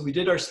 So we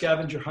did our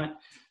scavenger hunt.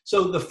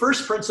 So the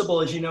first principle,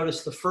 as you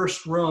notice, the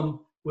first room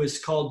was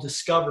called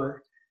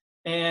Discover.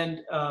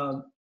 And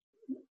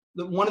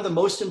one of the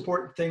most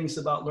important things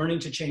about learning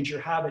to change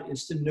your habit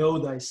is to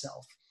know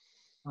thyself.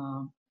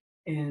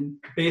 And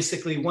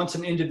basically, once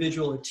an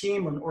individual, a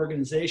team, or an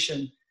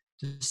organization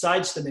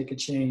decides to make a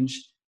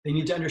change, they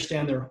need to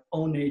understand their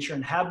own nature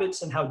and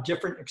habits and how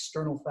different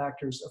external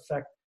factors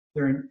affect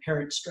their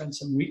inherent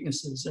strengths and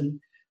weaknesses. And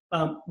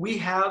we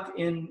have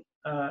in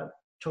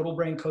Total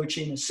Brain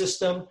Coaching a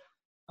system.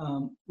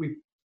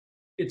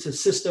 It's a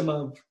system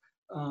of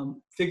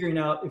figuring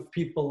out if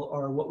people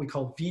are what we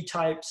call V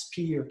types,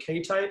 P or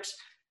K types.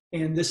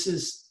 And this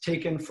is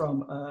taken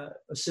from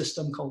a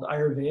system called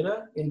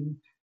Ayurveda in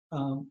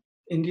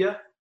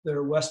India.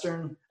 They're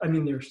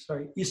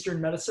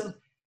Eastern medicine,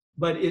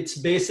 but it's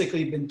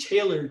basically been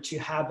tailored to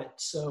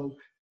habits. So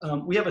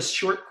we have a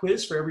short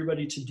quiz for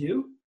everybody to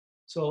do.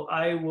 So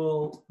I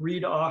will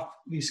read off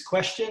these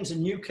questions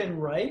and you can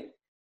write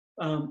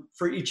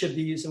for each of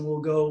these, and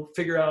we'll go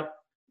figure out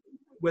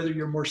whether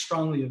you're more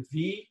strongly a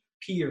V,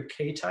 P, or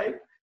K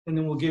type. And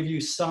then we'll give you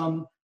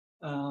some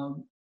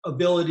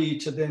ability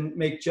to then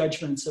make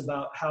judgments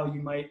about how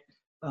you might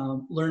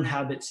learn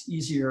habits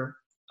easier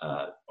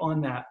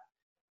on that.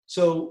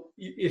 So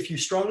if you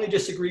strongly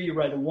disagree, you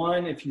write a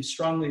 1. If you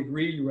strongly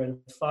agree, you write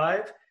a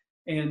 5.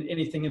 And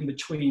anything in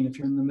between. If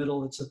you're in the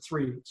middle, it's a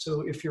 3.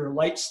 So if you're a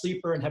light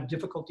sleeper and have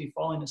difficulty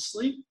falling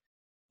asleep,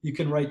 you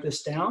can write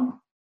this down.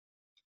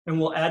 And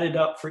we'll add it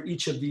up for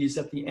each of these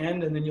at the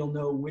end, and then you'll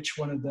know which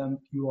one of them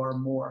you are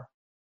more.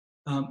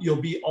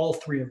 You'll be all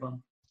 3 of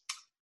them.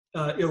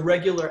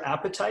 Irregular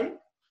appetite,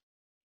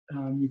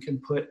 you can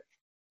put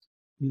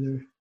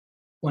either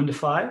 1 to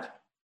 5.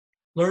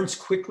 Learns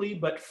quickly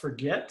but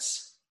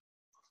forgets,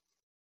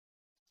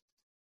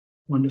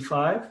 1 to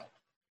 5.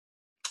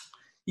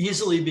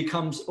 Easily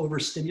becomes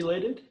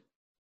overstimulated,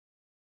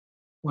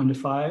 1 to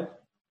 5.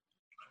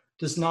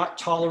 Does not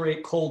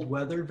tolerate cold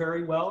weather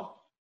very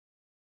well,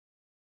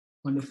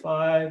 1 to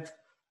 5.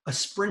 A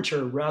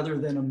sprinter rather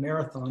than a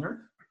marathoner.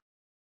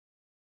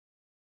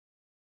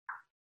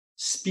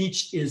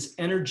 Speech is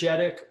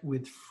energetic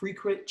with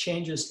frequent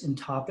changes in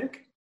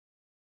topic.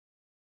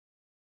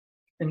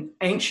 And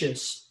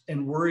anxious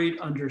and worried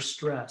under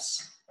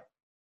stress.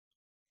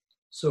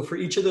 So for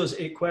each of those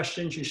 8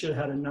 questions, you should have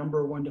had a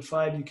number 1 to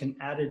 5. You can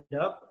add it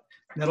up.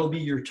 And that'll be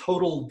your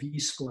total V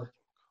score.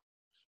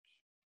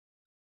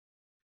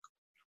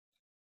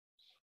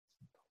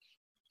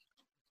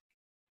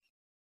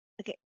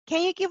 Okay,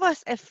 can you give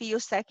us a few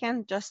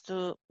seconds just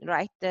to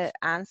write the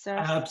answers?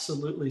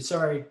 Absolutely.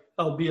 Sorry,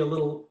 I'll be a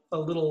little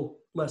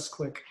less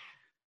quick.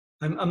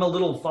 I'm a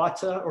little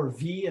Vata or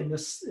V in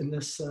this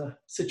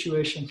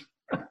situation.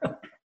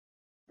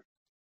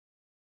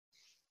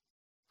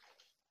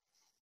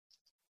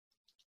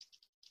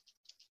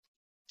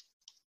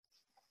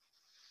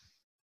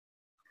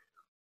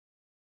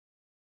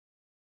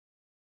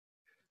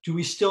 Do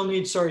we still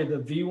need, sorry, the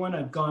V one?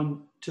 I've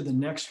gone to the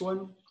next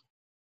one,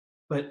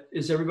 but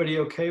is everybody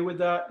okay with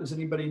that? Does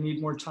anybody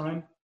need more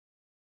time?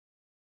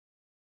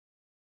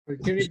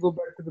 Can we go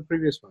back to the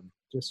previous one?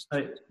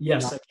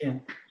 Yes, I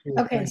can.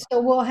 Okay, so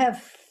we'll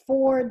have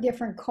 4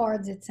 different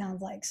cards, it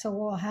sounds like. So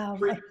we'll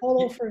have a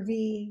total for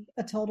V,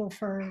 a total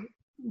for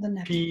the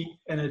next P, one.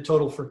 and a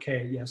total for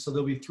K. Yeah, so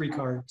there'll be 3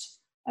 cards.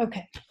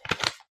 Okay.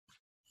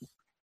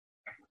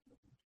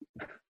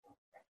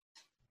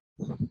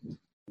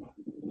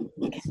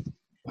 Okay.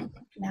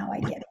 Now I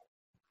get it.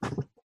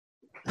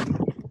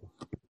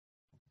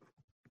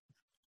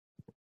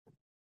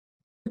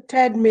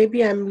 Ted,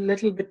 maybe I'm a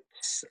little bit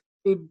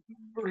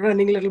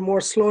running a little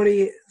more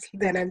slowly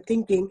than I'm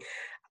thinking.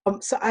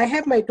 So I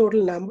have my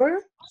total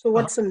number. So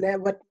what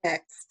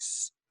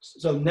next?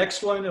 So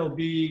next one, it'll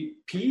be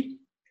P.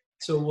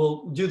 So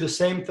we'll do the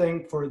same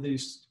thing for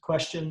these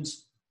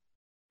questions.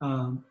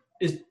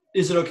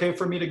 Is it okay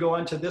for me to go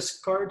on to this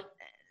card?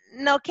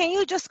 No, can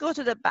you just go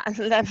to the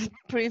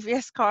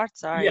previous card?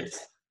 Sorry.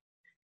 Yes.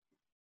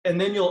 And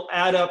then you'll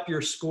add up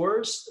your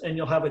scores and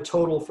you'll have a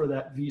total for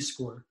that V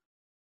score.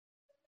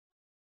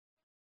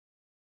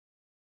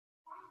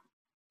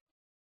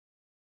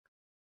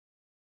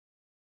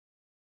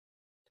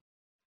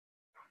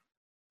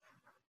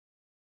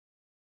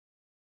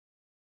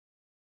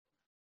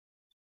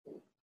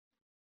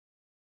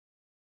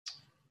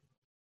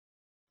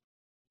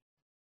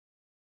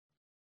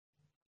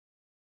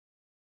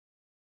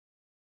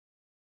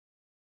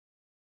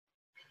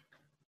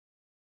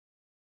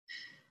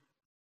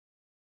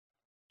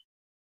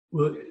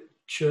 Well,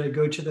 should I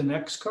go to the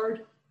next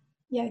card?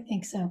 Yeah, I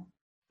think so.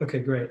 Okay,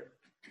 great.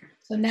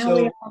 So now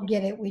we all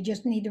get it. We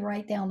just need to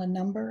write down a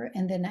number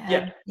and then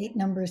add 8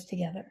 numbers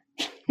together.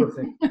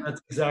 Perfect.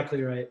 That's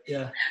exactly right.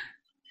 Yeah.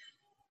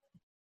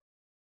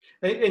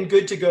 And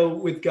good to go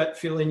with gut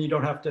feeling. You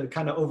don't have to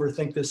kind of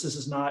overthink this. This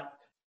is not,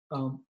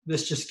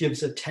 this just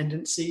gives a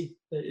tendency.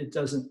 It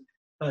doesn't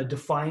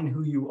define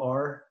who you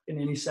are in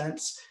any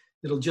sense.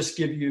 It'll just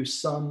give you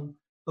some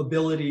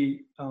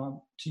ability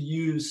to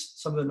use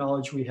some of the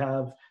knowledge we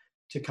have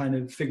to kind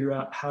of figure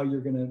out how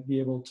you're going to be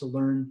able to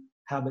learn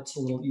habits a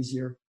little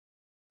easier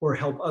or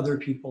help other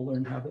people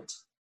learn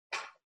habits.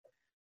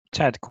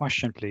 Ted,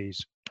 question please.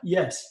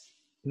 Yes.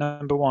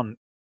 Number 1,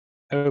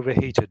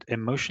 overheated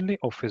emotionally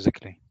or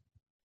physically?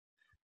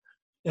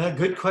 Yeah,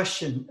 good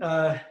question.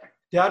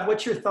 Dad,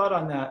 what's your thought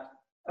on that?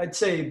 I'd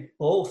say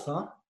both,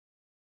 huh?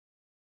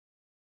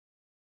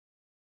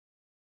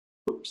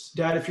 Oops,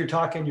 Dad, if you're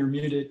talking, you're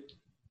muted.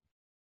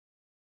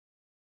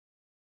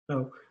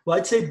 No, well,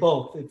 I'd say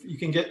both. If you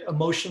can get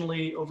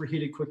emotionally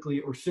overheated quickly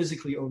or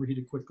physically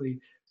overheated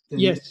quickly, then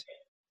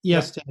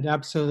Yes, Ted,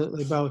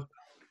 absolutely both.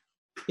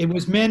 It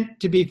was meant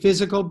to be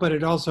physical, but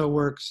it also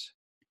works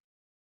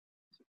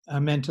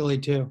mentally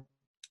too.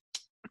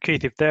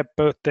 Keith, if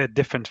they're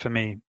different for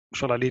me,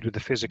 shall I lead with the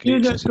physically?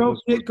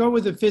 Go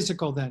with the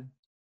physical then.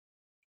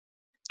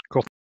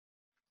 Cool.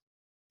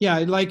 Yeah,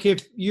 like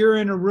if you're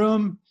in a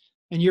room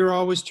and you're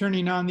always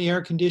turning on the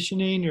air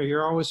conditioning or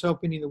you're always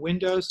opening the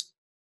windows,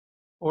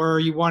 or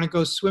you want to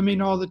go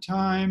swimming all the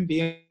time,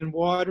 be in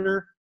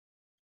water,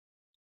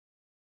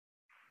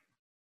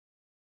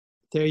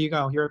 there you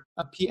go. You're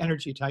a P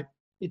energy type.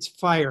 It's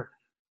fire.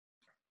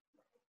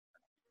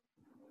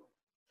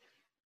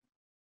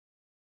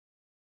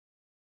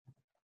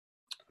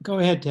 Go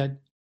ahead, Ted.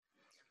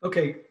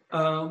 Okay.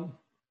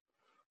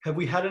 Have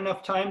we had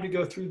enough time to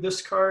go through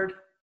this card?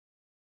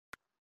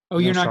 Oh,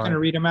 you're not going to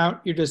read them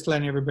out? You're just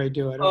letting everybody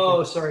do it. Okay.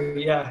 Oh,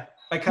 sorry. Yeah.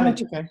 I kind of.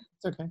 It's okay.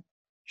 It's okay.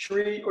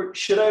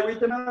 Should I read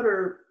them out,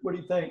 or what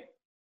do you think?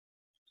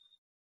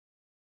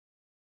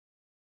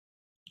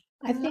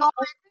 I think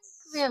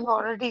we have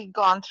already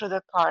gone through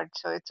the card,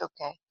 so it's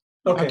okay.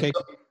 Okay.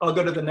 I'll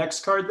go to the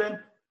next card then.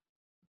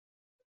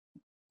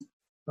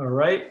 All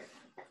right.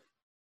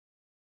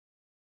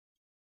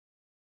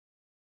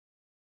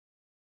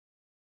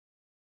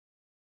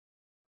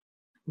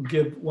 We'll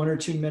give 1 or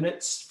 2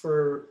 minutes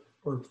or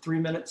 3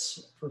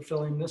 minutes for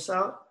filling this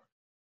out.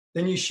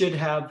 Then you should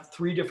have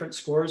 3 different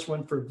scores,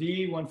 one for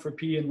V, one for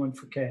P, and one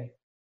for K.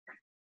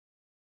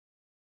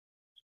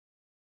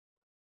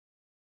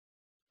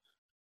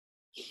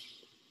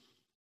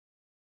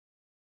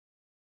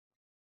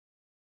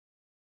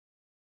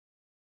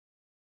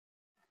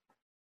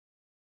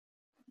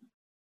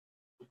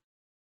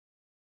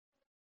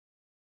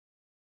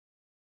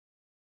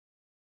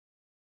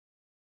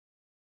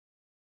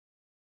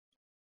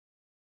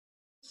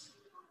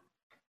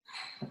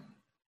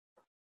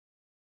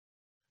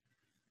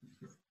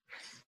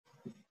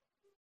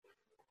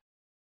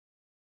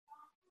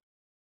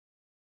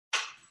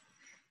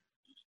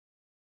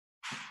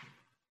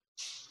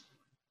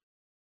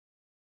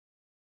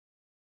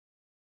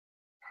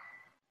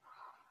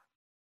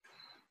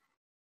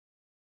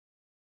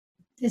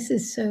 This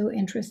is so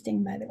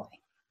interesting, by the way.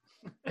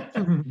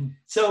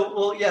 So,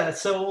 well, yeah.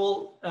 So,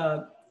 we'll.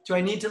 Do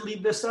I need to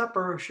leave this up,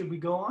 or should we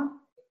go on?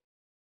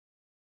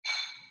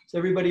 Is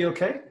everybody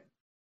okay?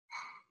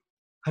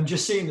 I'm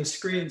just seeing the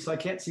screen, so I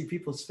can't see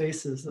people's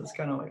faces. That's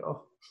kind of like,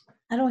 oh.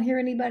 I don't hear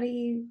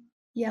anybody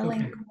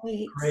yelling. Okay,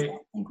 Wait, great. so I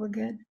think we're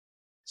good.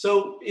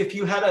 So, if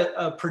you had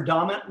a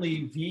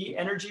predominantly V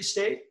energy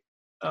state,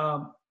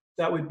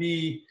 that would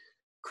be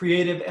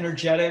creative,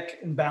 energetic,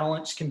 and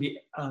balanced, can be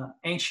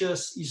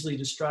anxious, easily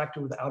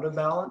distracted with out of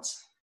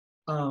balance.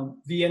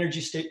 V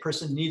energy state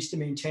person needs to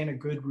maintain a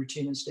good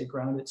routine and stay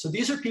grounded. So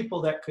these are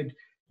people that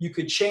you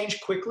could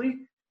change quickly.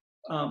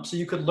 So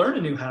you could learn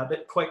a new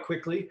habit quite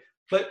quickly,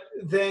 but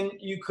then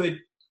you could,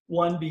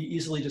 one, be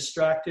easily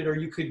distracted, or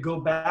you could go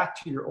back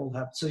to your old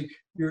habit. So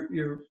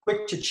you're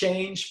quick to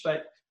change,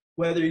 but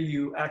whether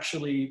you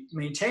actually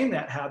maintain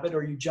that habit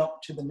or you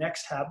jump to the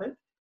next habit,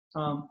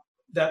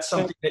 that's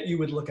something that you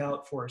would look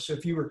out for. So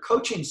if you were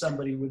coaching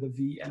somebody with a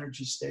V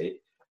energy state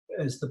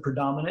as the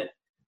predominant,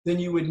 then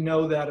you would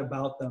know that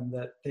about them,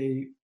 that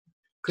they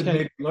could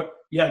maybe look.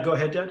 Yeah, go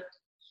ahead, Dad.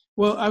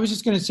 Well, I was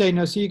just going to say,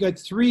 no, so you got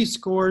 3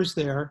 scores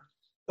there.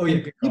 Oh,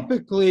 yeah.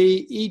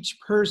 Typically, each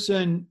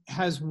person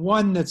has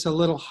one that's a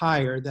little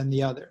higher than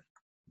the other.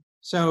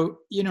 So,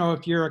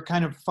 if you're a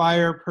kind of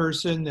fire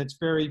person that's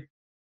very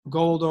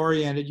gold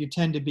oriented, you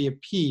tend to be a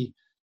P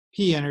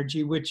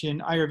energy, which in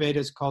Ayurveda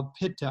is called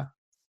Pitta.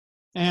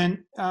 And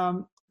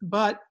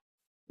but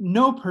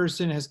no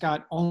person has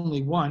got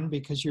only one,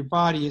 because your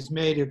body is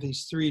made of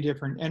these 3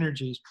 different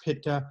energies: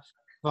 Pitta,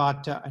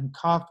 Vata, and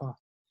Kapha.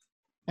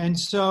 And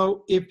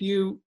so if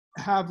you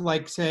have,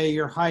 like, say,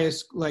 your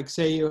highest, like,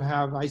 say you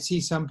have, I see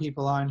some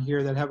people on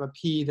here that have a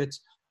P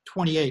that's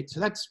 28. So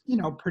that's,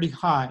 pretty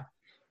high.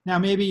 Now,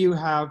 maybe you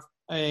have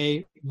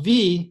a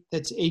V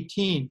that's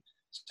 18.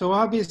 So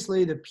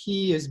obviously the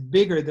P is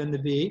bigger than the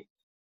V,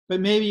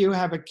 but maybe you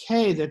have a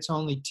K that's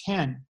only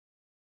 10.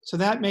 So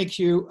that makes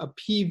you a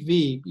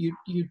PV.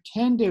 You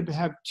tend to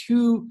have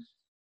 2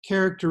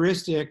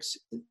 characteristics,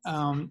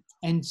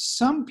 and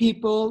some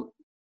people,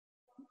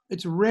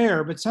 it's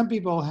rare, but some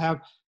people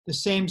have the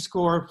same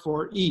score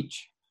for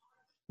each,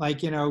 like,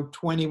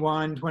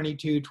 21,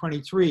 22,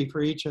 23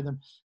 for each of them.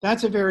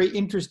 That's a very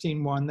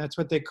interesting one. That's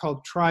what they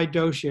call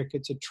tridoshic.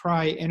 It's a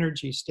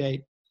tri-energy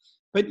state.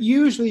 But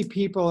usually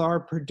people are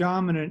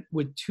predominant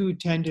with 2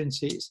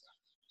 tendencies.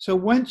 So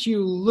once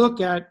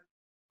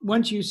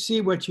you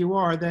see what you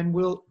are, then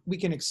we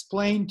can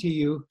explain to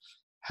you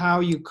how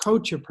you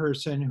coach a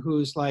person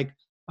who's like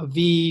a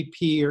V,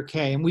 P, or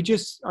K. And we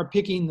just are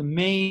picking the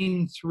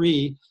main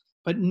three,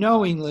 but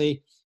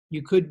knowingly,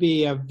 you could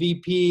be a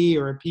VP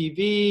or a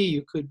PV,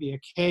 you could be a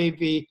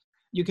KV,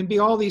 you can be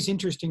all these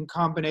interesting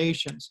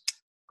combinations.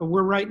 But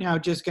we're right now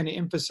just going to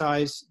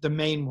emphasize the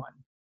main one.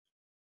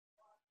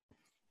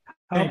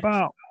 How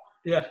about,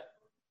 Yeah.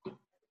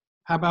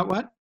 How about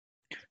what?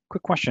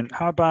 quick question,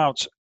 how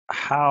about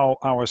how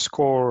our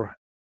score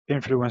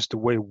influenced the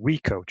way we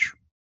coach?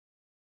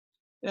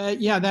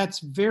 Yeah, that's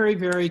very,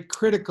 very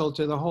critical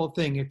to the whole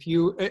thing. If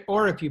you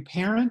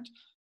parent,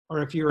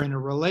 or if you're in a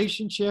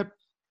relationship,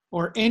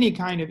 or any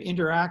kind of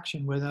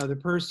interaction with another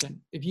person,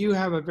 if you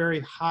have a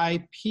very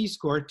high P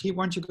score, T,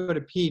 why don't you go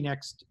to P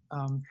next?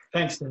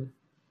 Thanks, Dave.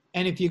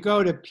 And if you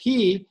go to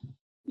P,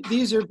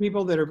 these are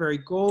people that are very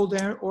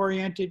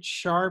goal-oriented,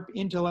 sharp,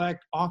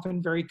 intellect,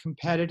 often very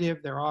competitive.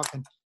 They're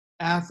often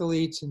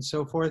athletes and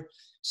so forth.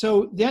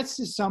 So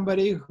that's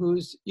somebody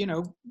who's,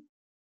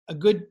 a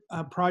good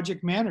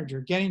project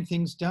manager, getting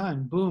things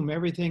done. Boom,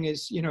 everything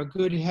is,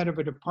 good head of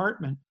a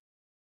department.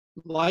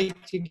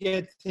 Like to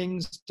get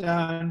things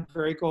done,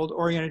 very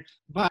goal-oriented.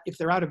 But if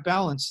they're out of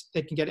balance,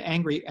 they can get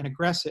angry and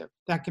aggressive.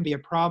 That can be a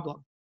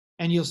problem.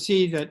 And you'll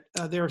see that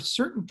there are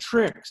certain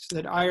tricks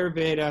that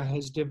Ayurveda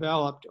has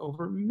developed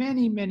over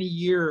many, many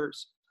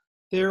years.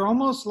 They're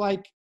almost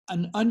like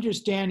an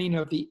understanding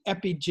of the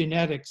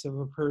epigenetics of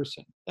a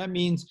person. That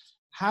means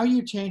how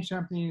you change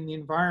something in the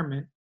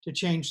environment to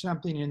change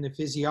something in the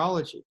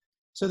physiology.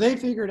 So they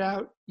figured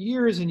out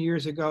years and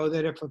years ago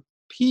that if a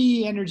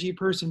P energy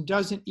person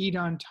doesn't eat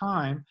on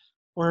time,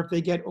 or if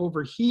they get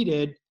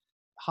overheated,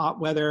 hot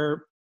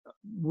weather,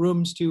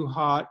 room's too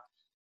hot,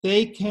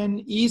 they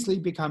can easily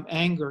become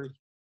angry,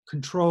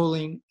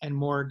 controlling, and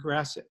more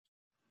aggressive.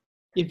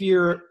 If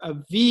you're a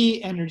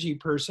V energy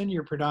person,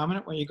 you're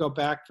predominant. When you go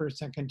back for a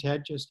second,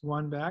 Ted, just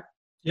one back.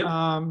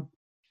 Yep.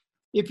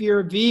 If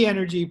you're a V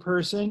energy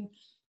person,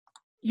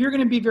 you're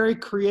going to be very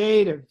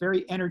creative,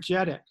 very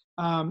energetic.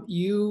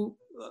 You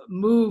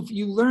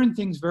learn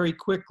things very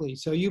quickly.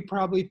 So you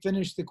probably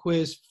finish the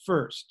quiz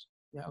first.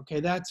 Yeah, okay,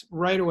 that's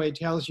right away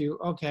tells you,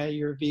 okay,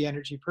 you're a V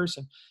energy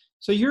person.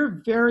 So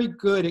you're very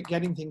good at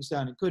getting things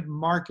done, a good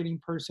marketing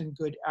person,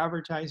 good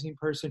advertising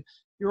person.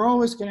 You're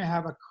always going to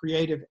have a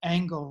creative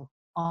angle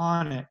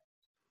on it.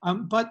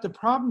 But the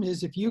problem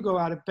is if you go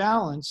out of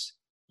balance,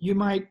 you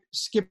might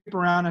skip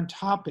around on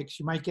topics.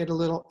 You might get a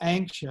little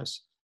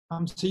anxious.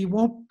 So you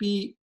won't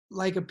be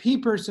like a P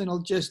person will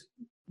just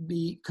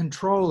be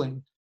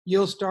controlling.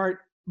 You'll start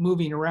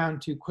moving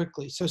around too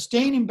quickly. So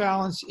staying in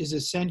balance is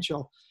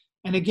essential.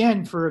 And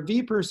again, for a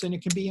V person,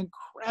 it can be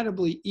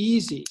incredibly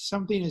easy.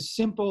 Something as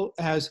simple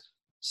as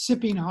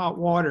sipping hot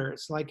water.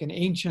 It's like an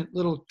ancient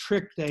little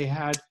trick they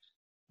had,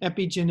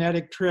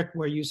 epigenetic trick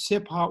where you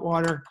sip hot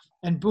water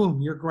and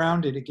boom, you're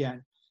grounded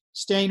again.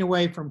 Staying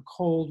away from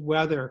cold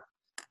weather.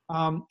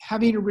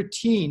 Having a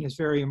routine is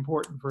very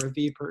important for a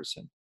V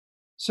person.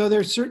 So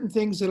there's certain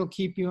things that'll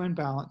keep you in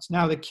balance.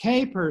 Now the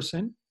K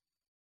person,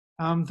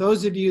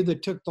 those of you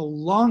that took the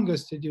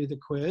longest to do the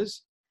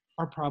quiz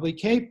are probably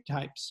K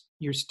types.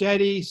 You're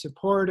steady,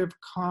 supportive,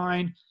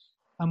 kind.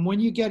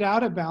 When you get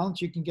out of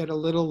balance, you can get a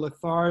little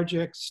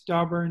lethargic,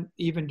 stubborn,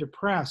 even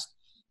depressed.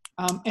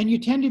 And you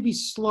tend to be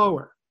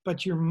slower,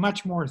 but you're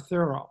much more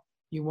thorough.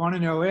 You want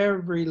to know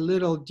every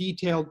little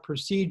detailed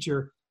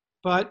procedure,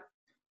 but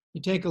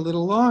you take a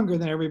little longer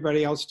than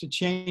everybody else to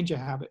change a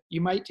habit.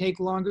 You might take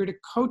longer to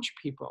coach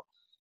people.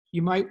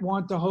 You might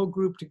want the whole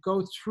group to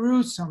go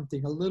through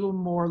something a little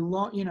more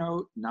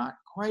long, not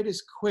quite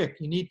as quick.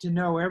 You need to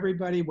know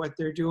everybody, what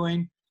they're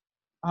doing.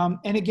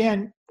 And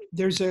again,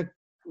 there's a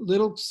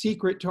little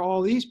secret to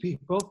all these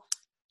people.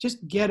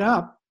 Just get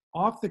up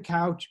off the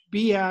couch,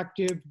 be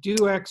active,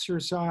 do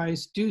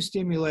exercise, do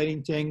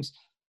stimulating things,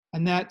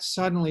 and that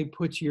suddenly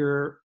puts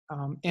your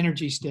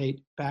energy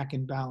state back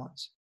in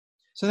balance.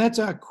 So that's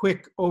a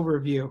quick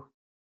overview.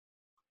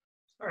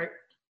 All right.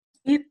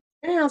 Can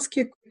I ask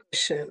you a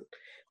question?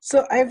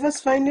 So I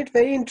find it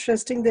very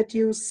interesting that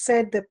you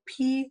said the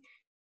P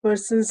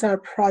persons are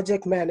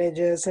project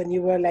managers, and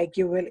you were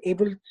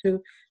able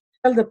to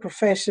tell the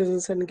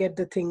professions and get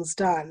the things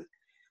done.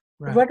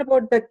 Right. What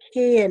about the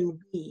K and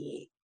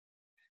B?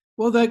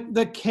 Well,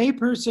 the K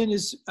person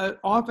is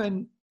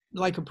often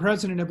like a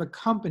president of a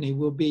company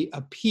will be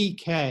a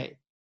PK,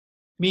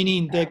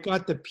 meaning they've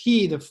got the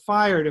P, the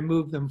fire, to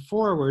move them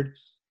forward,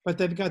 but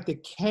they've got the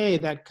K,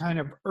 that kind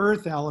of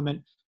earth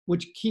element,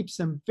 which keeps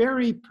them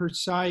very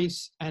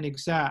precise and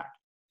exact.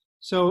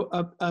 So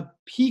a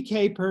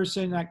PK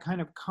person, that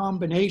kind of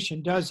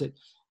combination does it.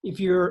 If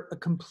you're a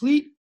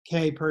complete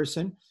K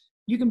person,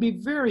 you can be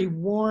very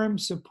warm,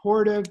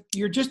 supportive.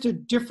 You're just a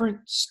different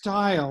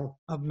style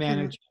of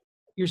management.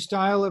 Your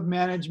style of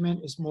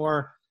management is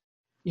more,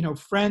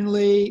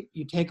 friendly.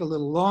 You take a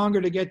little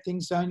longer to get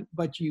things done,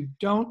 but you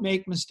don't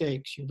make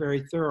mistakes. You're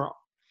very thorough.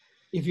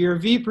 If you're a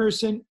V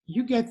person,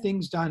 you get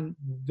things done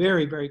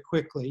very, very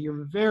quickly.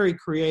 You're very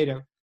creative,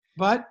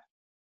 but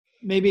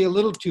maybe a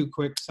little too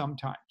quick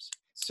sometimes.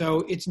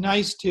 So it's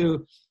nice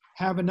to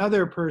have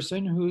another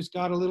person who's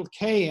got a little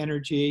K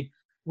energy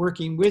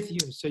working with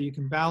you so you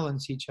can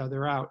balance each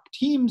other out.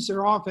 Teams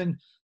are often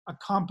a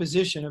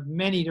composition of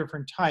many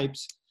different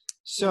types.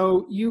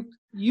 So you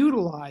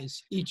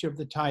utilize each of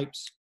the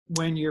types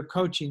when you're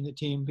coaching the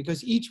team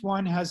because each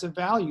one has a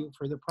value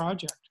for the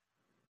project.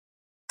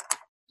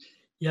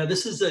 Yeah,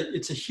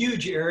 it's a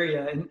huge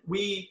area, and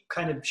we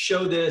kind of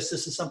show this.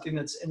 This is something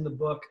that's in the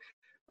book,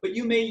 but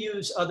you may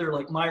use other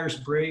like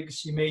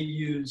Myers-Briggs. You may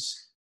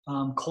use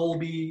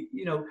Colby.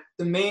 You know,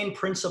 the main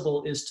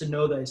principle is to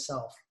know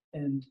thyself,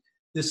 and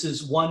this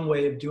is one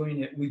way of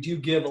doing it. We do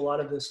give a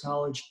lot of this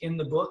knowledge in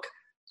the book,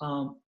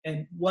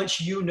 and once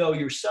you know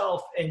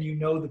yourself and you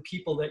know the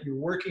people that you're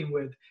working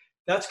with,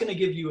 that's going to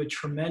give you a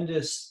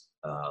tremendous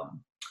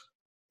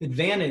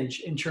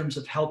advantage in terms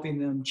of helping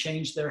them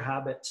change their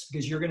habits,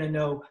 because you're going to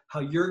know how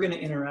you're going to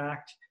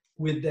interact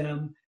with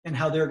them and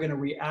how they're going to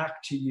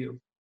react to you.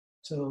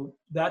 So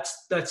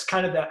that's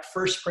kind of that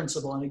first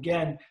principle. And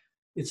again,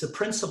 it's a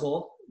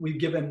principle. We've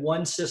given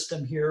one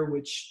system here,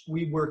 which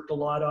we worked a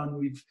lot on.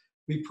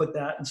 We put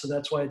that, and so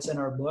that's why it's in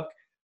our book.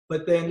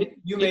 But then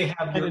you may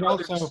have your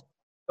others.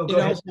 It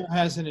also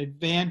has an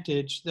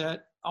advantage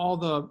that all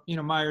the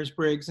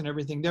Myers-Briggs and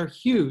everything, they're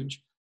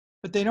huge,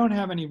 but they don't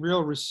have any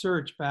real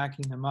research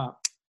backing them up.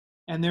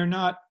 And they're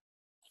not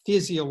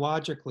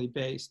physiologically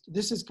based.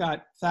 This has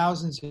got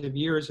thousands of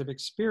years of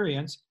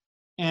experience.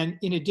 And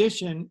in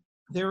addition,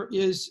 there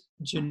is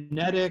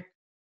genetic,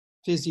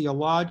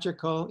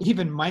 physiological,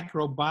 even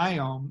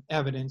microbiome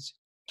evidence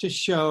to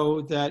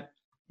show that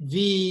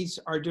V's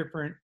are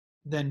different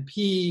than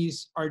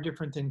P's, are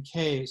different than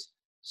K's.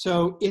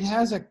 So it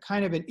has a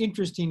kind of an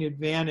interesting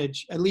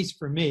advantage, at least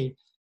for me,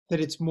 that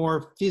it's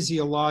more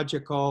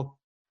physiological.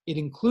 It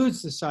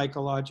includes the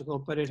psychological,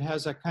 but it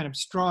has a kind of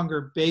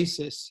stronger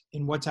basis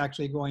in what's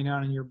actually going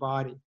on in your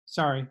body.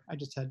 Sorry, I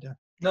just had to.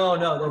 No,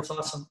 that's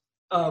awesome.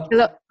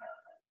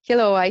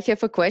 Hello, I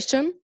have a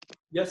question.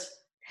 Yes.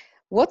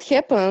 What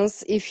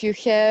happens if you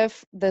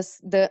have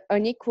the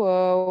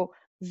unequal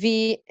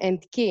V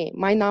and K?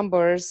 My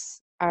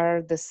numbers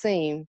are the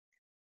same.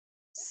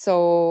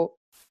 So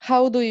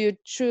how do you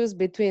choose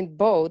between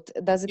both?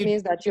 Does it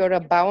mean that you're a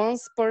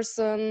balanced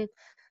person?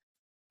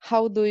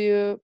 How do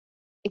you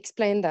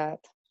explain that?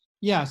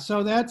 Yeah,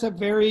 so that's a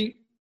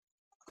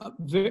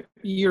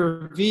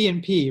your V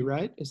and P,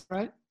 right? Is that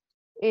right?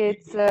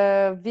 It's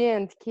V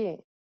and K.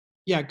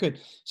 Yeah, good.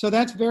 So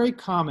that's very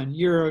common.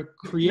 You're a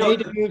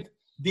creative.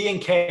 V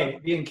and K,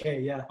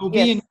 yeah. Oh,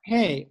 yes. V and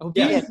K. Oh,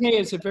 V and K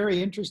is a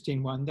very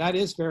interesting one. That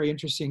is very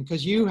interesting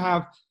because you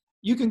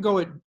can go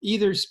at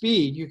either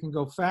speed. You can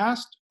go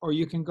fast or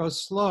you can go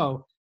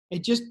slow.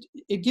 It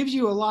gives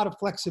you a lot of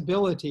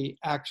flexibility,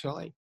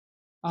 actually.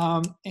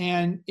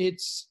 And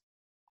it's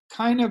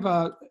kind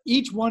of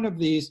each one of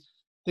these,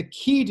 the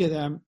key to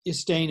them is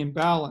staying in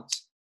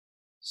balance.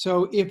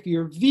 So if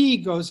your V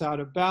goes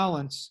out of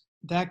balance,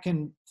 that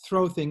can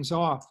throw things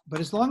off. But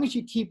as long as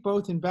you keep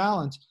both in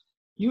balance,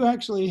 you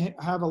actually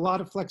have a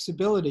lot of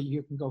flexibility.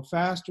 You can go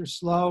fast or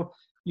slow.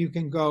 You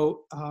can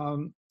go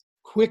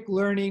quick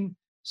learning,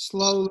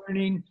 slow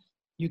learning.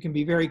 You can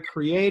be very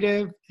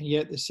creative, and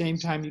yet at the same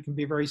time, you can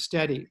be very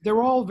steady.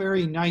 They're all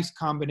very nice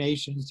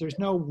combinations. There's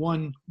no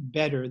one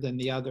better than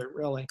the other,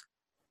 really.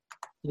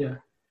 Yeah.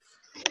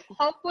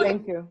 How could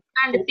Thank you.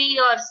 and P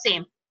are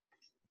same?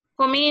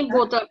 For me,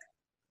 both are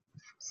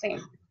same.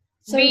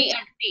 So, V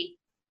and P.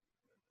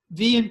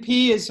 V and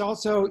P is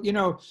also,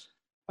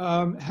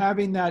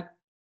 having that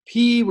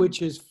P,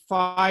 which is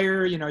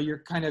fire,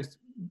 you're kind of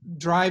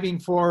driving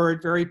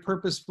forward, very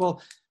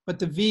purposeful, but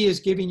the V is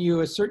giving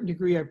you a certain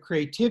degree of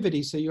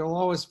creativity, so you'll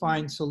always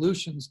find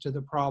solutions to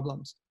the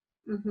problems.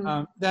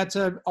 mm-hmm. That's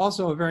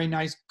also a very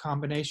nice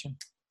combination.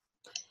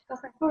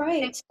 Okay. All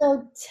right,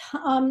 so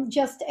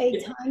just a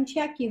time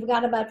check. You've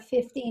got about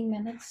 15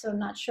 minutes, so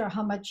not sure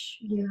how much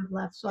you have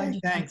left. So I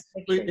just Thanks.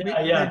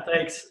 Yeah,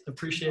 thanks.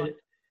 Appreciate it.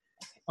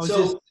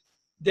 So,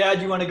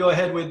 Dad, you want to go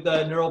ahead with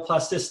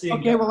neuroplasticity?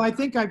 Okay, well, I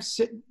think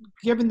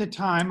given the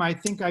time, I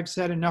think I've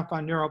said enough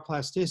on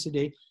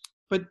neuroplasticity.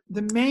 But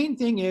the main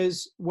thing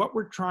is what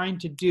we're trying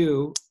to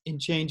do in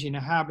changing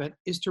a habit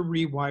is to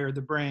rewire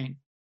the brain.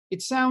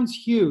 It sounds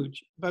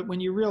huge, but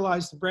when you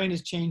realize the brain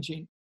is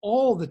changing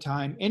all the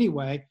time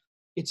anyway,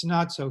 it's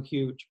not so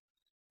huge.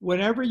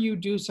 Whenever you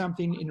do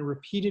something in a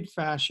repeated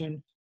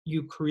fashion,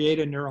 you create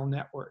a neural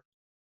network.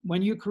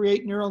 When you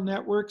create neural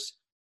networks,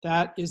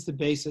 that is the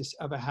basis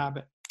of a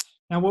habit.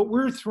 Now, what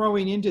we're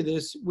throwing into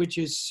this, which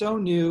is so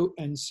new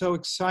and so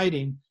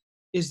exciting,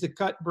 is the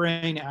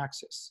gut-brain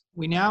axis.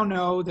 We now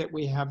know that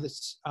we have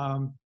this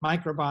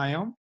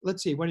microbiome.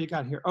 Let's see, what do you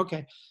got here?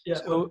 Okay. Yeah.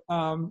 So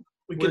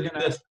we can do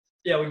this.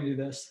 Yeah, we can do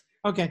this.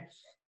 Okay.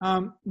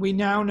 We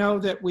now know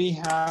that we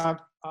have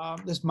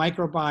this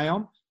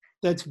microbiome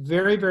that's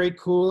very, very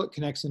cool. It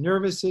connects the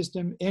nervous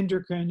system,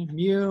 endocrine,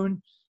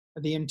 immune.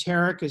 The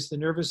enteric is the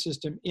nervous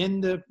system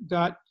in the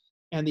gut,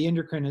 and the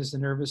endocrine is the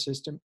nervous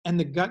system, and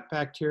the gut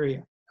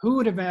bacteria. Who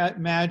would have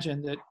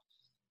imagined that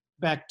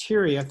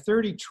bacteria,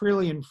 30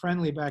 trillion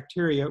friendly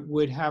bacteria,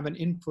 would have an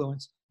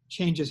influence?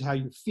 Changes how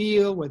you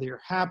feel, whether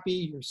you're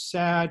happy, you're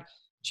sad,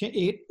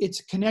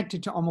 It's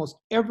connected to almost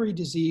every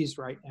disease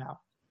right now.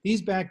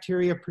 These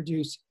bacteria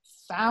produce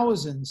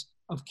thousands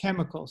of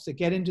chemicals that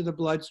get into the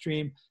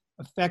bloodstream,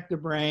 affect the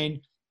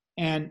brain,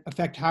 and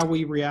affect how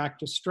we react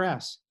to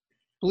stress.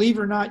 Believe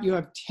it or not, you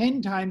have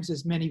 10 times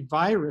as many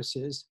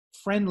viruses,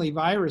 friendly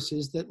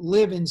viruses, that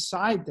live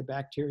inside the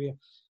bacteria.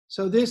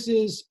 So this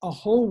is a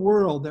whole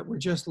world that we're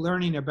just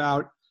learning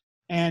about,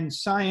 and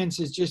science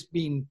is just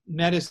being,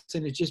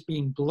 medicine is just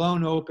being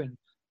blown open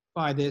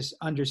by this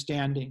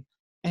understanding.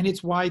 And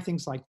it's why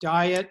things like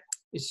diet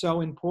is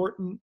so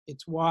important.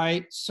 It's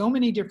why so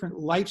many different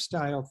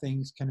lifestyle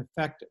things can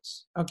affect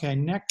us. Okay,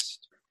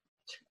 next.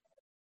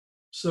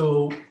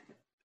 So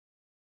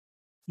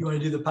you want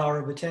to do the power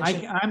of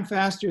attention? I'm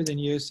faster than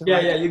you, so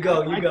yeah, you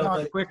go. I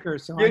talk quicker.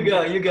 So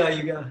you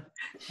go.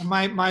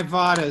 My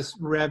Vada's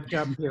revved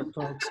up here,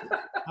 folks.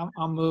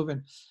 I'm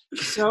moving.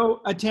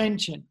 So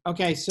attention.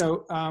 Okay,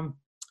 so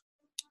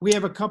we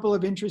have a couple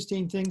of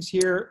interesting things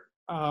here.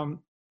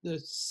 The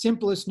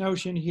simplest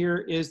notion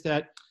here is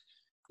that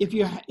if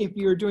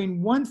you're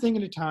doing one thing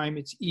at a time,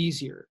 it's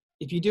easier.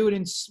 If you do it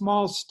in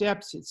small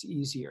steps, it's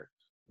easier.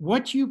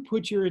 What you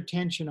put your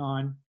attention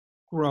on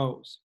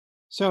grows.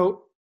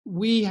 So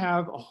we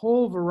have a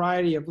whole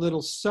variety of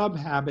little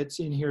sub-habits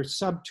in here,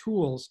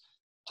 sub-tools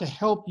to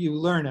help you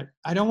learn it.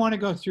 I don't want to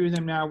go through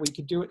them now. We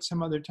could do it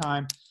some other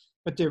time,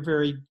 but they're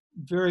very,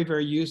 very,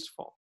 very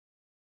useful.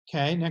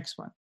 Okay, next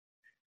one.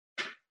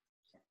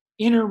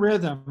 Inner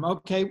rhythm.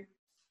 Okay,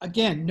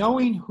 again,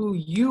 knowing who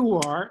you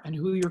are and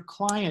who your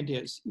client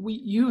is.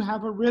 You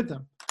have a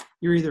rhythm.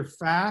 You're either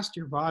fast,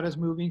 your body's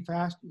moving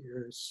fast,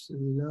 you're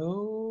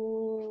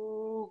slow,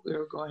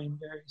 you're going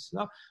very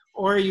slow,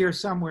 or you're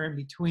somewhere in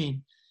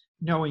between.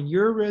 Knowing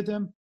your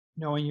rhythm,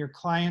 knowing your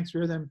client's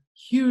rhythm,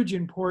 huge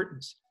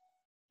importance.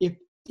 If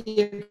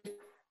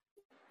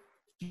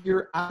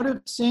you're out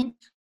of sync,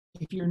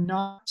 if you're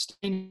not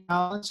staying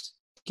balanced,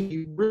 it can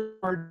be really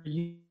hard to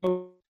use,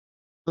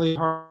 really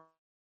hard.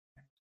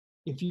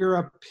 If you're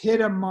a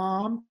pitta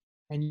mom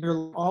and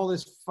all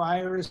this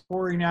fire is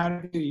pouring out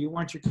of you, you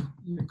want your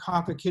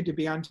CONFA kid to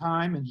be on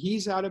time and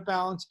he's out of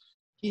balance,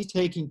 he's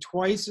taking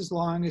twice as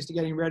long as to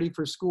getting ready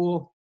for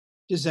school,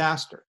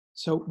 disaster.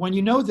 So when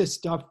you know this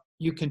stuff,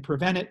 you can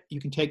prevent it, you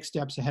can take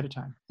steps ahead of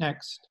time.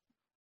 Next.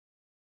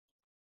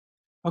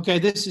 Okay,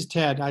 this is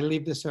Ted. I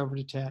leave this over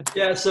to Ted.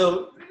 Yeah,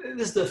 so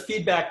this is the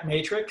feedback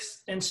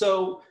matrix. And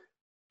so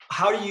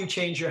how do you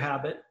change your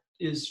habit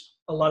is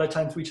a lot of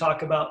times we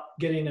talk about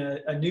getting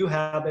a new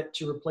habit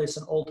to replace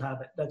an old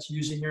habit. That's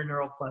using your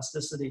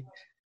neuroplasticity,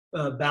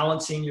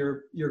 balancing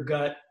your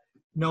gut,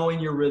 knowing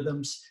your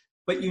rhythms.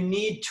 But you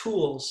need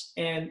tools.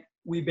 And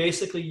we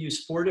basically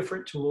use 4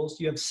 different tools.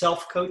 You have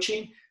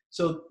self-coaching.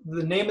 So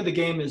the name of the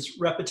game is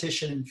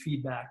repetition and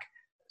feedback.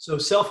 So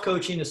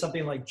self-coaching is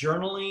something like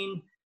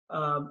journaling.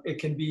 It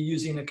can be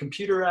using a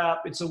computer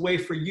app. It's a way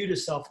for you to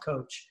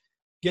self-coach.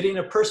 Getting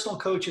a personal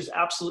coach is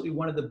absolutely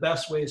one of the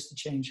best ways to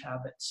change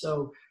habits.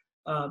 So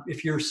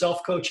if you're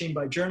self-coaching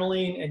by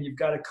journaling and you've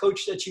got a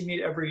coach that you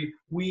meet every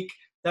week,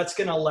 that's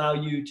going to allow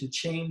you to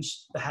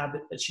change the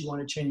habit that you want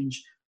to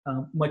change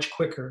much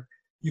quicker.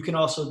 You can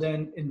also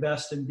then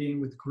invest in being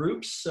with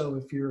groups. So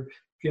if you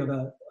have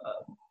a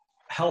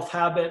health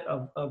habit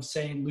of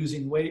saying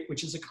losing weight,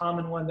 which is a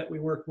common one that we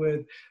work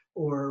with,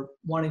 or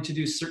wanting to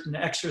do certain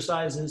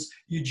exercises,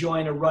 you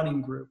join a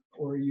running group,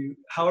 or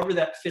however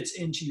that fits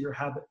into your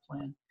habit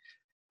plan.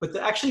 But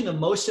actually the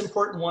most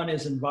important one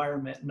is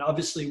environment. And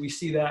obviously we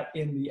see that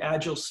in the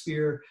Agile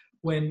sphere.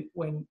 When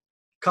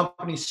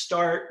companies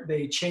start,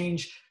 they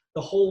change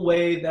the whole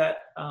way that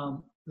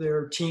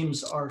their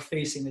teams are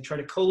facing. They try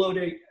to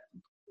co-locate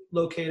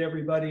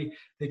everybody.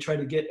 They try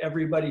to get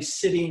everybody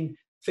sitting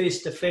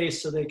face to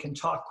face so they can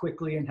talk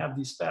quickly and have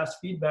these fast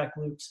feedback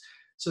loops.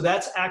 So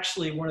that's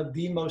actually one of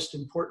the most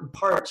important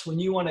parts. When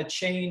you want to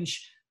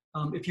change,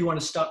 if you want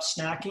to stop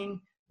snacking,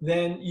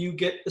 then you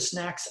get the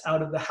snacks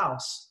out of the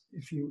house.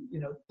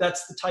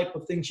 That's the type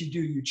of things you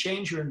do. You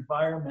change your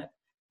environment.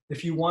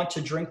 If you want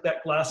to drink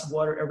that glass of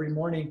water every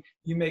morning,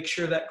 you make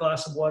sure that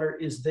glass of water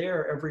is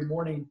there every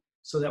morning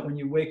so that when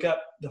you wake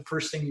up, the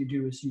first thing you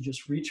do is you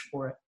just reach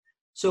for it.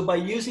 So by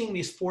using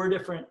these 4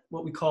 different,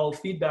 what we call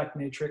feedback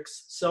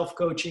matrix,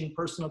 self-coaching,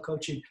 personal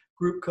coaching,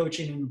 group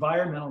coaching,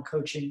 environmental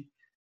coaching,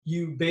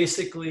 you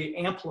basically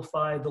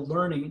amplify the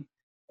learning.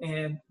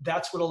 And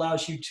that's what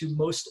allows you to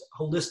most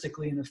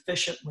holistically and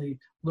efficiently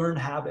learn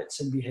habits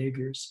and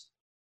behaviors.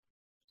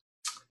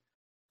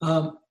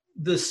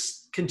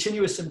 This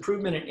continuous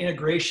improvement and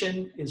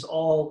integration is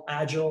all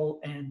Agile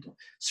and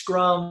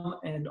Scrum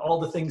and all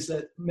the things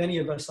that many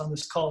of us on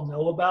this call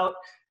know about.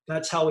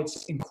 That's how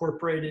it's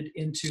incorporated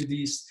into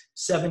these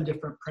 7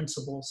 different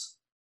principles.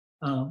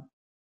 And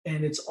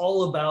it's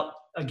all about,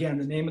 again,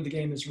 the name of the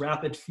game is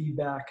rapid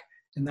feedback,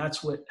 and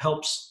that's what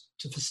helps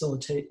to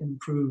facilitate and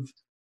improve.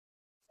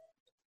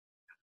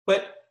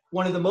 But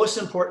one of the most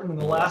important and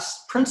the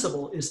last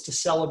principle is to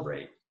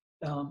celebrate.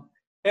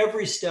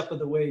 Every step of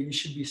the way you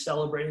should be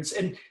celebrating.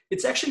 And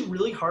it's actually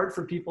really hard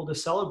for people to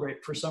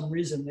celebrate for some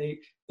reason. They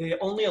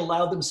only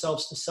allow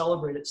themselves to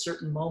celebrate at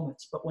certain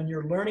moments. But when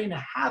you're learning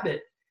a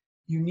habit,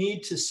 you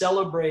need to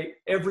celebrate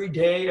every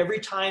day, every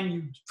time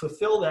you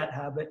fulfill that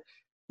habit,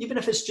 even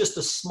if it's just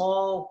a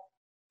small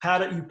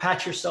pat, you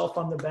pat yourself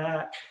on the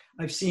back.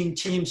 I've seen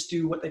teams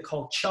do what they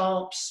call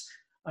chomps.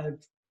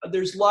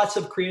 There's lots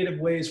of creative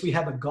ways. We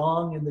have a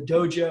gong in the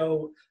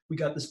dojo. We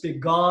got this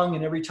big gong,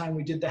 and every time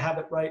we did the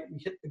habit right, we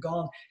hit the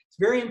gong. It's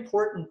very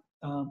important.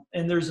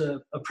 And there's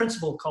a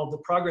principle called the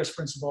progress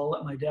principle. I'll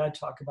let my dad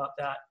talk about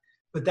that.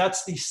 But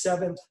that's the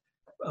 7th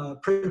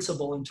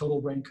principle in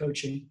total brain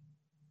coaching.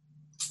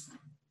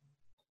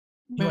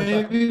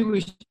 Maybe we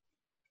should,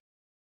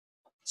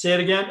 say it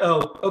again.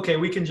 Oh, okay.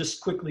 We can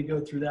just quickly go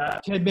through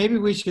that. Ted, maybe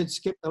we should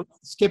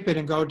skip it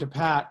and go to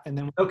Pat, and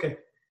then. Okay.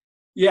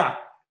 Yeah.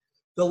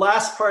 The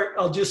last part,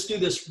 I'll just do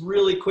this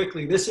really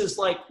quickly. This is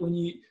like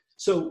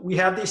so we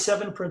have these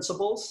 7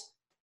 principles,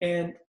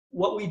 and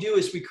what we do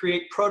is we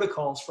create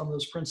protocols from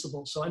those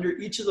principles. So under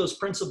each of those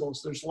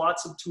principles, there's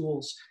lots of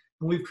tools,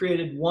 and we've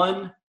created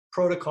one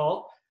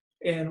protocol,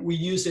 and we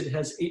use it. It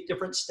has 8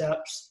 different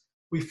steps.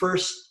 We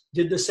first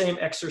did the same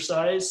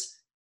exercise,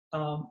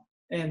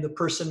 and the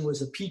person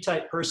was a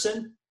P-type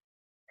person.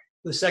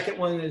 The second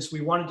one is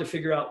we wanted to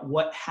figure out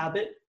what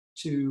habit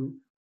to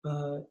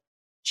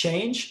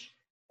change.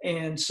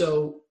 And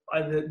so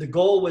the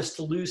goal was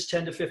to lose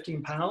 10 to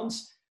 15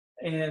 pounds.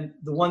 And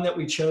the one that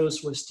we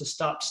chose was to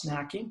stop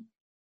snacking.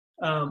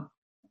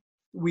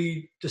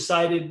 We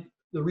decided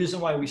the reason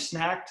why we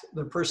snacked,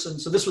 the person,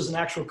 so this was an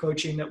actual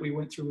coaching that we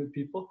went through with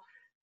people,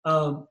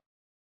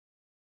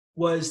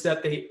 was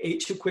that they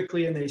ate too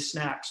quickly and they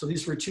snacked. So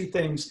these were 2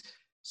 things.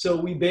 So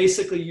we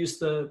basically used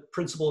the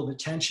principle of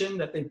attention,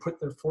 that they put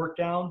their fork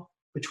down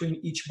between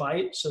each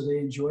bite so they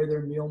enjoy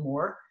their meal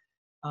more.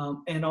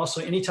 And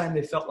also anytime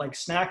they felt like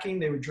snacking,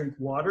 they would drink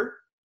water.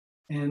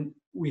 And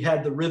we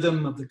had the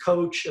rhythm of the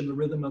coach and the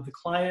rhythm of the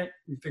client.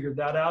 We figured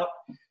that out.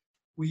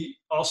 We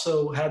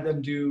also had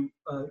them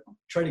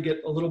try to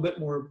get a little bit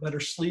more better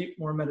sleep,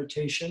 more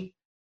meditation,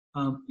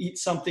 eat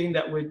something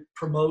that would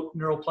promote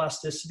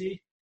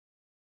neuroplasticity.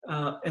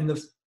 And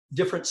the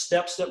different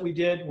steps that we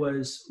did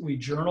was we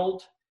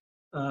journaled.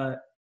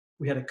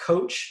 We had a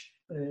coach.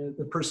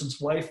 The person's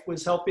wife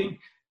was helping.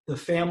 The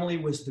family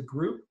was the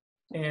group,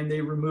 and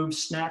they removed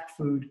snack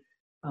food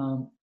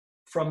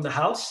from the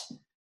house.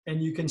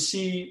 And you can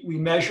see we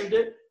measured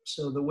it,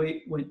 so the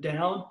weight went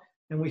down.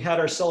 And we had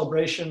our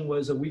celebration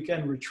was a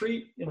weekend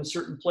retreat in a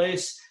certain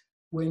place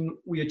when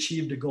we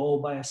achieved a goal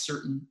by a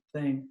certain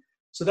thing.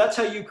 So that's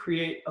how you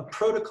create a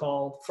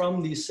protocol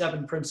from these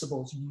 7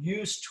 principles. You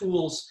use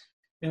tools,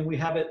 and we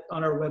have it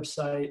on our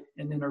website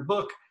and in our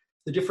book,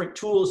 the different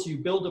tools, you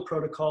build a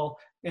protocol,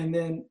 and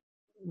then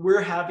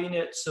we're having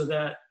it so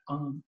that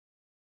on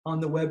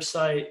the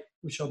website,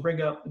 which I'll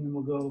bring up, and then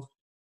we'll go,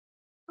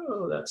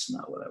 oh, that's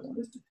not what I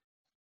wanted.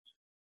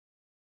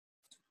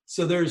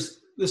 So this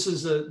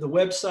is the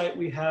website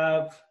we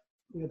have.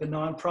 We have a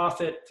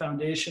nonprofit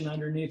foundation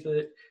underneath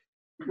it.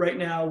 Right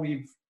now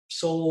we've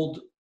sold,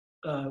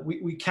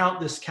 we count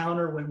this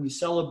counter when we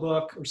sell a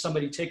book or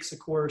somebody takes a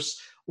course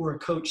or a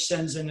coach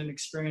sends in an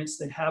experience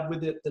they have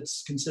with it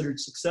that's considered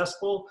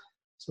successful.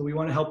 So we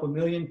want to help 1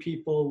 million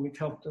people. We've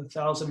helped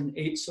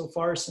 1,008 so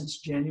far since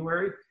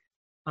January.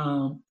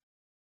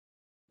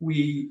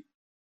 We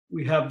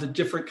have the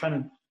different kind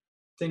of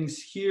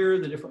things here,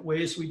 the different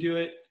ways we do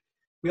it.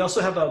 We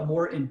also have a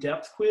more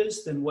in-depth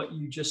quiz than what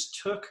you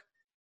just took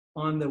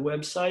on the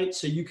website.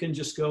 So you can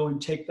just go and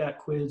take that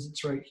quiz.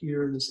 It's right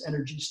here, this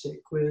energy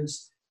state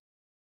quiz.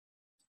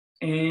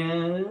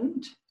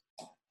 And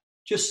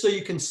just so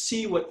you can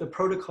see what the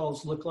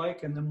protocols look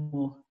like, and then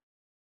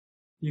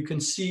you can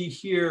see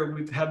here,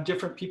 we have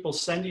different people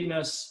sending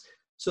us,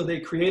 so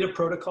they create a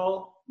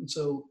protocol. And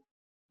so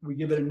we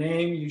give it a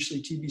name,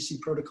 usually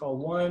TBC Protocol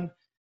 1.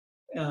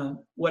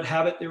 What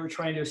habit they were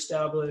trying to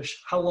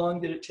establish, how long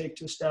did it take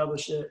to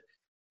establish it,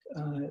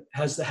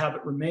 has the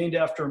habit remained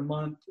after a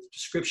month,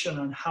 description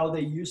on how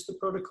they used the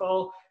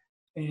protocol,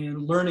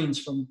 and learnings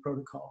from the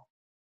protocol.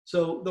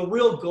 So the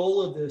real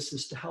goal of this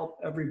is to help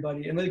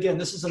everybody. And again,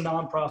 this is a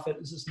nonprofit.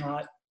 This is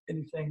not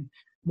anything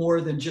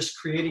more than just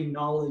creating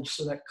knowledge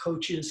so that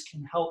coaches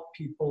can help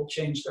people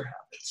change their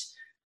habits.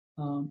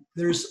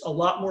 There's a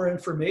lot more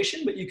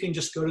information, but you can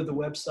just go to the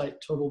website,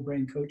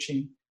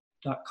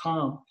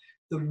 totalbraincoaching.com.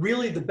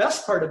 The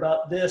best part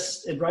about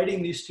this and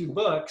writing these 2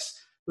 books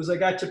was I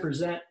got to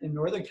present in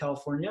Northern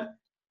California,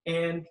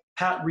 and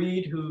Pat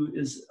Reed, who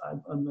is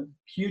I'm a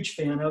huge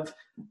fan of,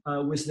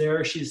 was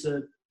there. She's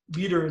a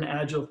leader in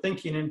agile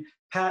thinking. And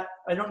Pat,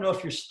 I don't know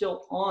if you're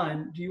still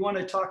on. Do you want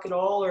to talk at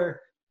all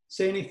or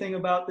say anything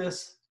about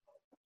this?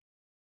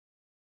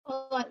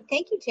 Well,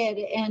 thank you, Ted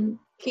and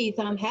Keith.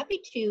 I'm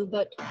happy to,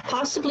 but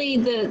possibly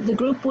the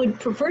group would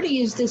prefer to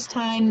use this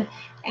time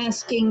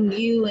asking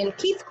you and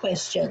Keith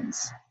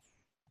questions.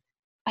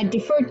 I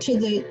defer to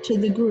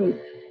the group.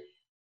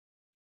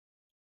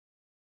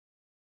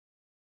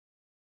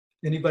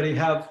 Anybody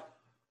have,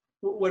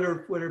 what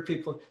are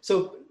people?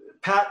 So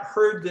Pat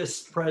heard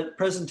this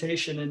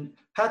presentation, and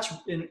Pat's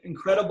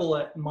incredible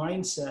at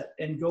mindset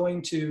and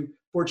going to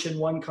Fortune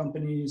 1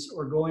 companies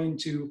or going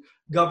to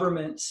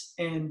governments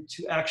and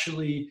to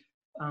actually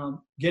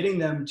getting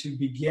them to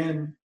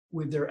begin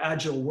with their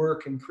agile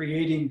work and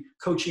creating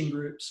coaching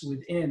groups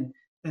within.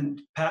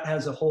 And Pat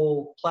has a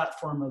whole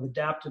platform of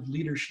adaptive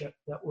leadership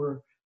that we're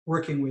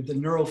working with, the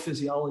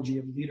neurophysiology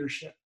of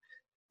leadership.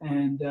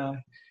 And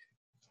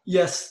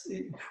yes,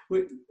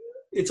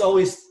 it's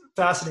always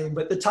fascinating,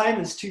 but the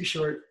time is too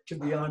short, to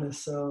be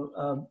honest.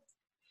 So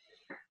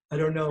I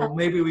don't know,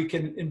 maybe we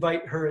can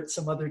invite her at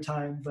some other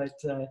time. But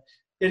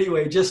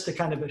anyway, just to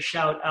kind of a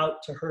shout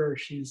out to her,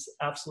 she's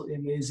absolutely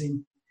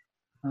amazing.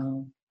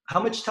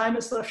 How much time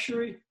is left,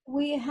 Shuri?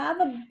 We have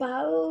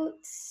about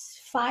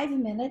 5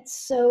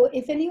 minutes. So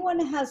if anyone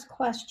has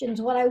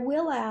questions, what I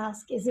will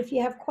ask is if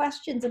you have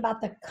questions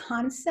about the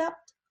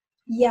concept,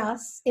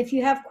 yes. If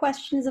you have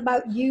questions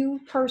about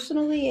you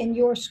personally and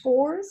your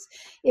scores,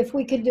 if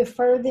we could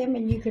defer them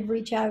and you could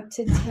reach out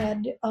to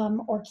Ted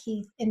or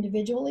Keith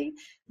individually,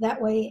 that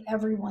way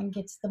everyone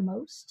gets the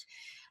most.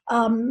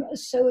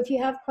 So if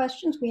you have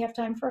questions, we have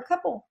time for a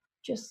couple.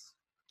 Just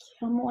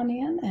come on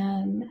in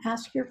and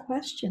ask your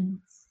questions.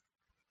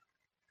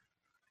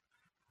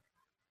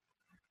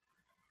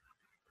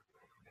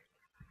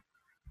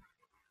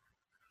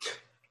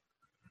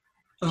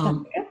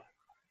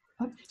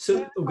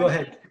 So go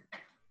ahead.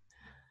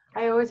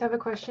 I always have a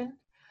question.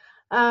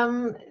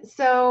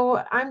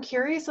 So I'm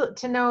curious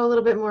to know a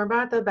little bit more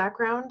about the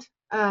background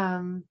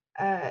and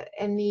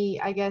the,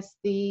 I guess,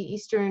 the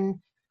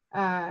Eastern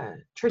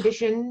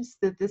traditions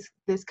that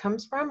this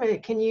comes from.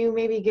 Can you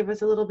maybe give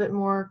us a little bit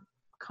more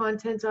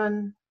content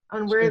on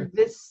where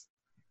this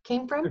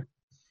came from?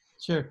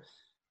 Sure.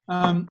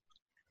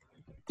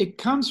 It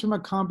comes from a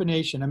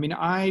combination. I mean,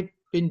 I've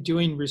been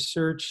doing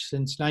research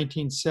since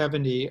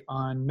 1970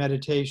 on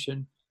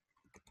meditation,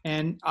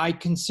 and I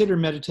consider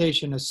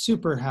meditation a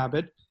super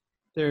habit.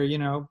 There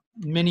are,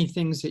 many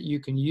things that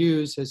you can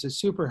use as a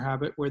super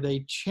habit where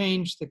they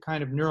change the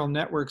kind of neural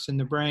networks in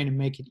the brain and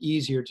make it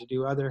easier to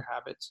do other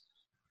habits.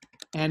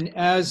 And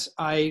as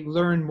I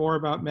learned more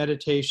about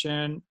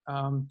meditation,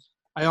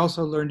 I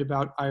also learned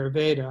about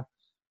Ayurveda,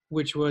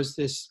 which was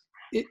this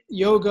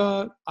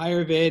yoga,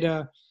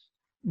 Ayurveda,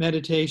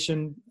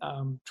 meditation,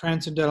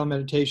 transcendental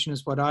meditation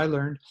is what I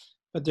learned,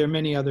 but there are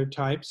many other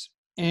types.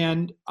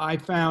 And I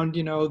found,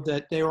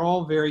 that they're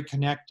all very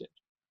connected.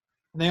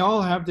 And they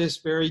all have this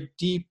very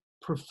deep,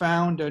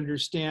 profound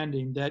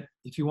understanding that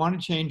if you want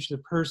to change the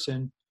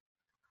person,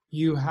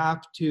 you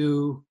have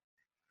to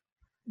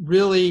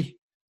really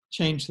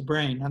change the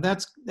brain. Now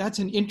that's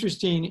an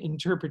interesting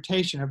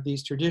interpretation of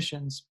these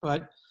traditions,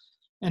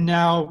 and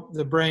now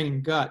the brain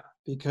and gut,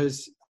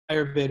 because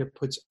Ayurveda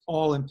puts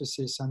all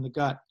emphasis on the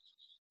gut.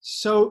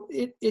 So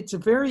it's a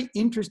very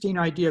interesting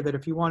idea that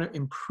if you want to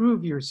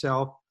improve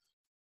yourself,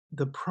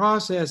 the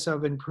process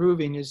of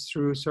improving is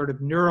through sort of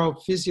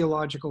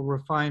neurophysiological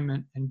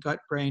refinement and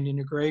gut-brain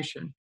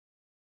integration.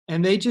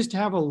 And they just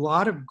have a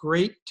lot of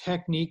great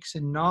techniques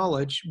and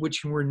knowledge,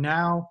 which we're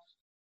now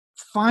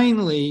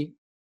finally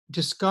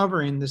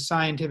discovering the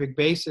scientific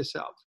basis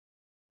of.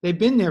 They've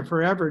been there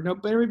forever,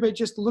 but everybody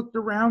just looked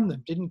around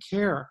them, didn't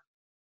care.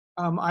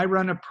 I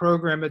run a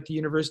program at the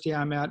university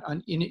I'm at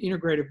in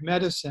integrative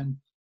medicine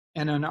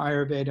and on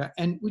Ayurveda,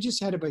 and we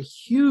just had a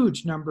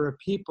huge number of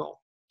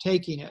people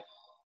taking it.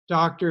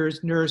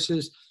 Doctors,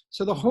 nurses.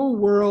 So the whole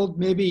world,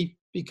 maybe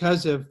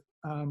because of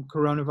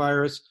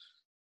coronavirus,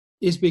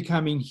 is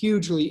becoming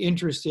hugely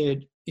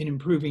interested in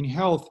improving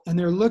health. And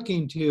they're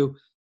looking to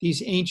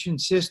these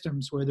ancient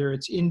systems, whether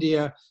it's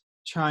India,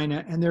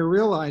 China, and they're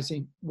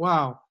realizing,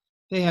 wow,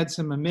 they had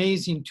some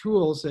amazing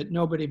tools that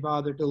nobody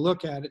bothered to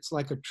look at. It's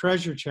like a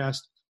treasure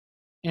chest.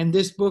 And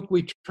this book,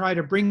 we try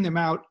to bring them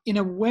out in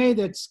a way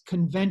that's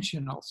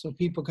conventional so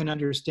people can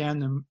understand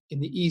them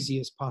in the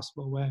easiest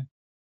possible way.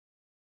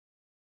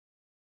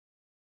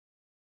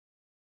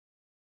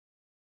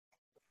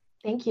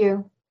 Thank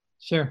you.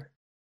 Sure.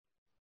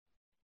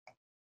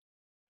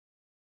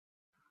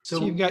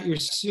 So you've got your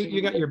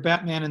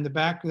Batman in the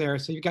back there.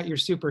 So you've got your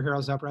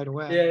superheroes up right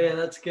away. Yeah,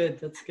 that's good.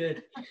 That's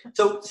good.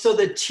 So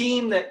the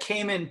team that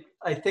came in,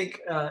 I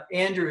think,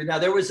 Andrew, now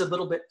there was a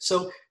little bit,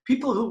 so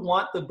people who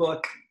want the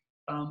book,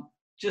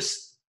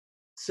 just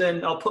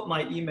send, I'll put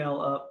my email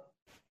up.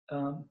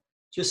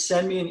 Just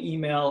send me an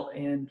email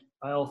and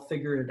I'll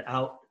figure it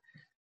out.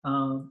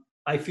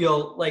 I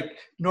feel like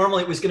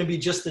normally it was going to be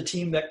just the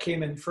team that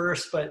came in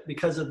first, but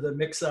because of the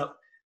mix-up,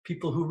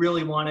 people who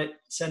really want it,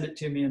 send it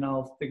to me and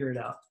I'll figure it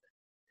out.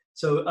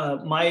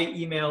 So my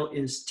email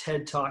is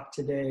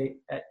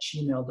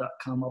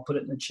tedtalktoday@gmail.com. I'll put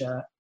it in the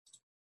chat.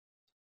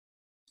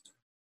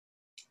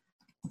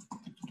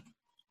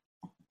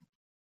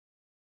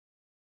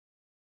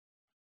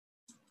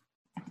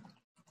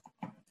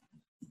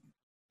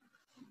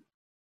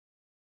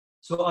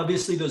 So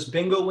obviously those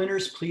bingo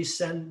winners, please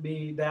send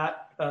me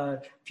that.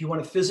 If you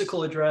want a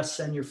physical address,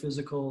 send your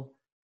physical.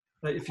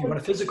 If you want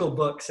a physical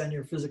book, send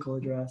your physical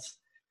address.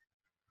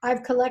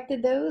 I've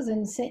collected those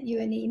and sent you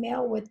an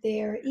email with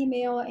their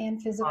email and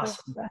physical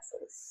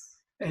addresses.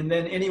 And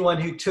then anyone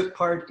who took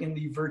part in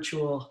the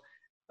virtual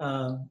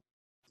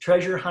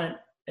treasure hunt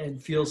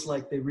and feels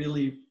like they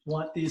really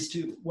want these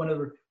to, one of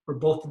the for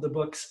both of the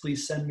books,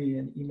 please send me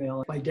an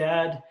email. My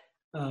dad,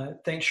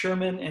 thank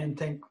Sherman and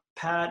thank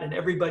Pat and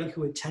everybody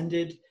who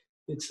attended.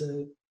 It's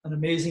an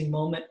amazing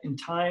moment in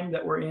time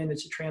that we're in.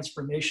 It's a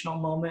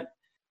transformational moment.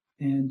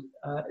 And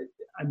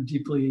I'm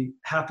deeply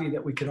happy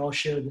that we could all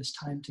share this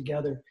time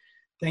together.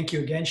 Thank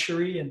you again,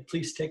 Cherie, and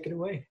please take it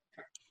away.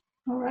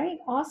 All right,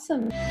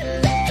 awesome.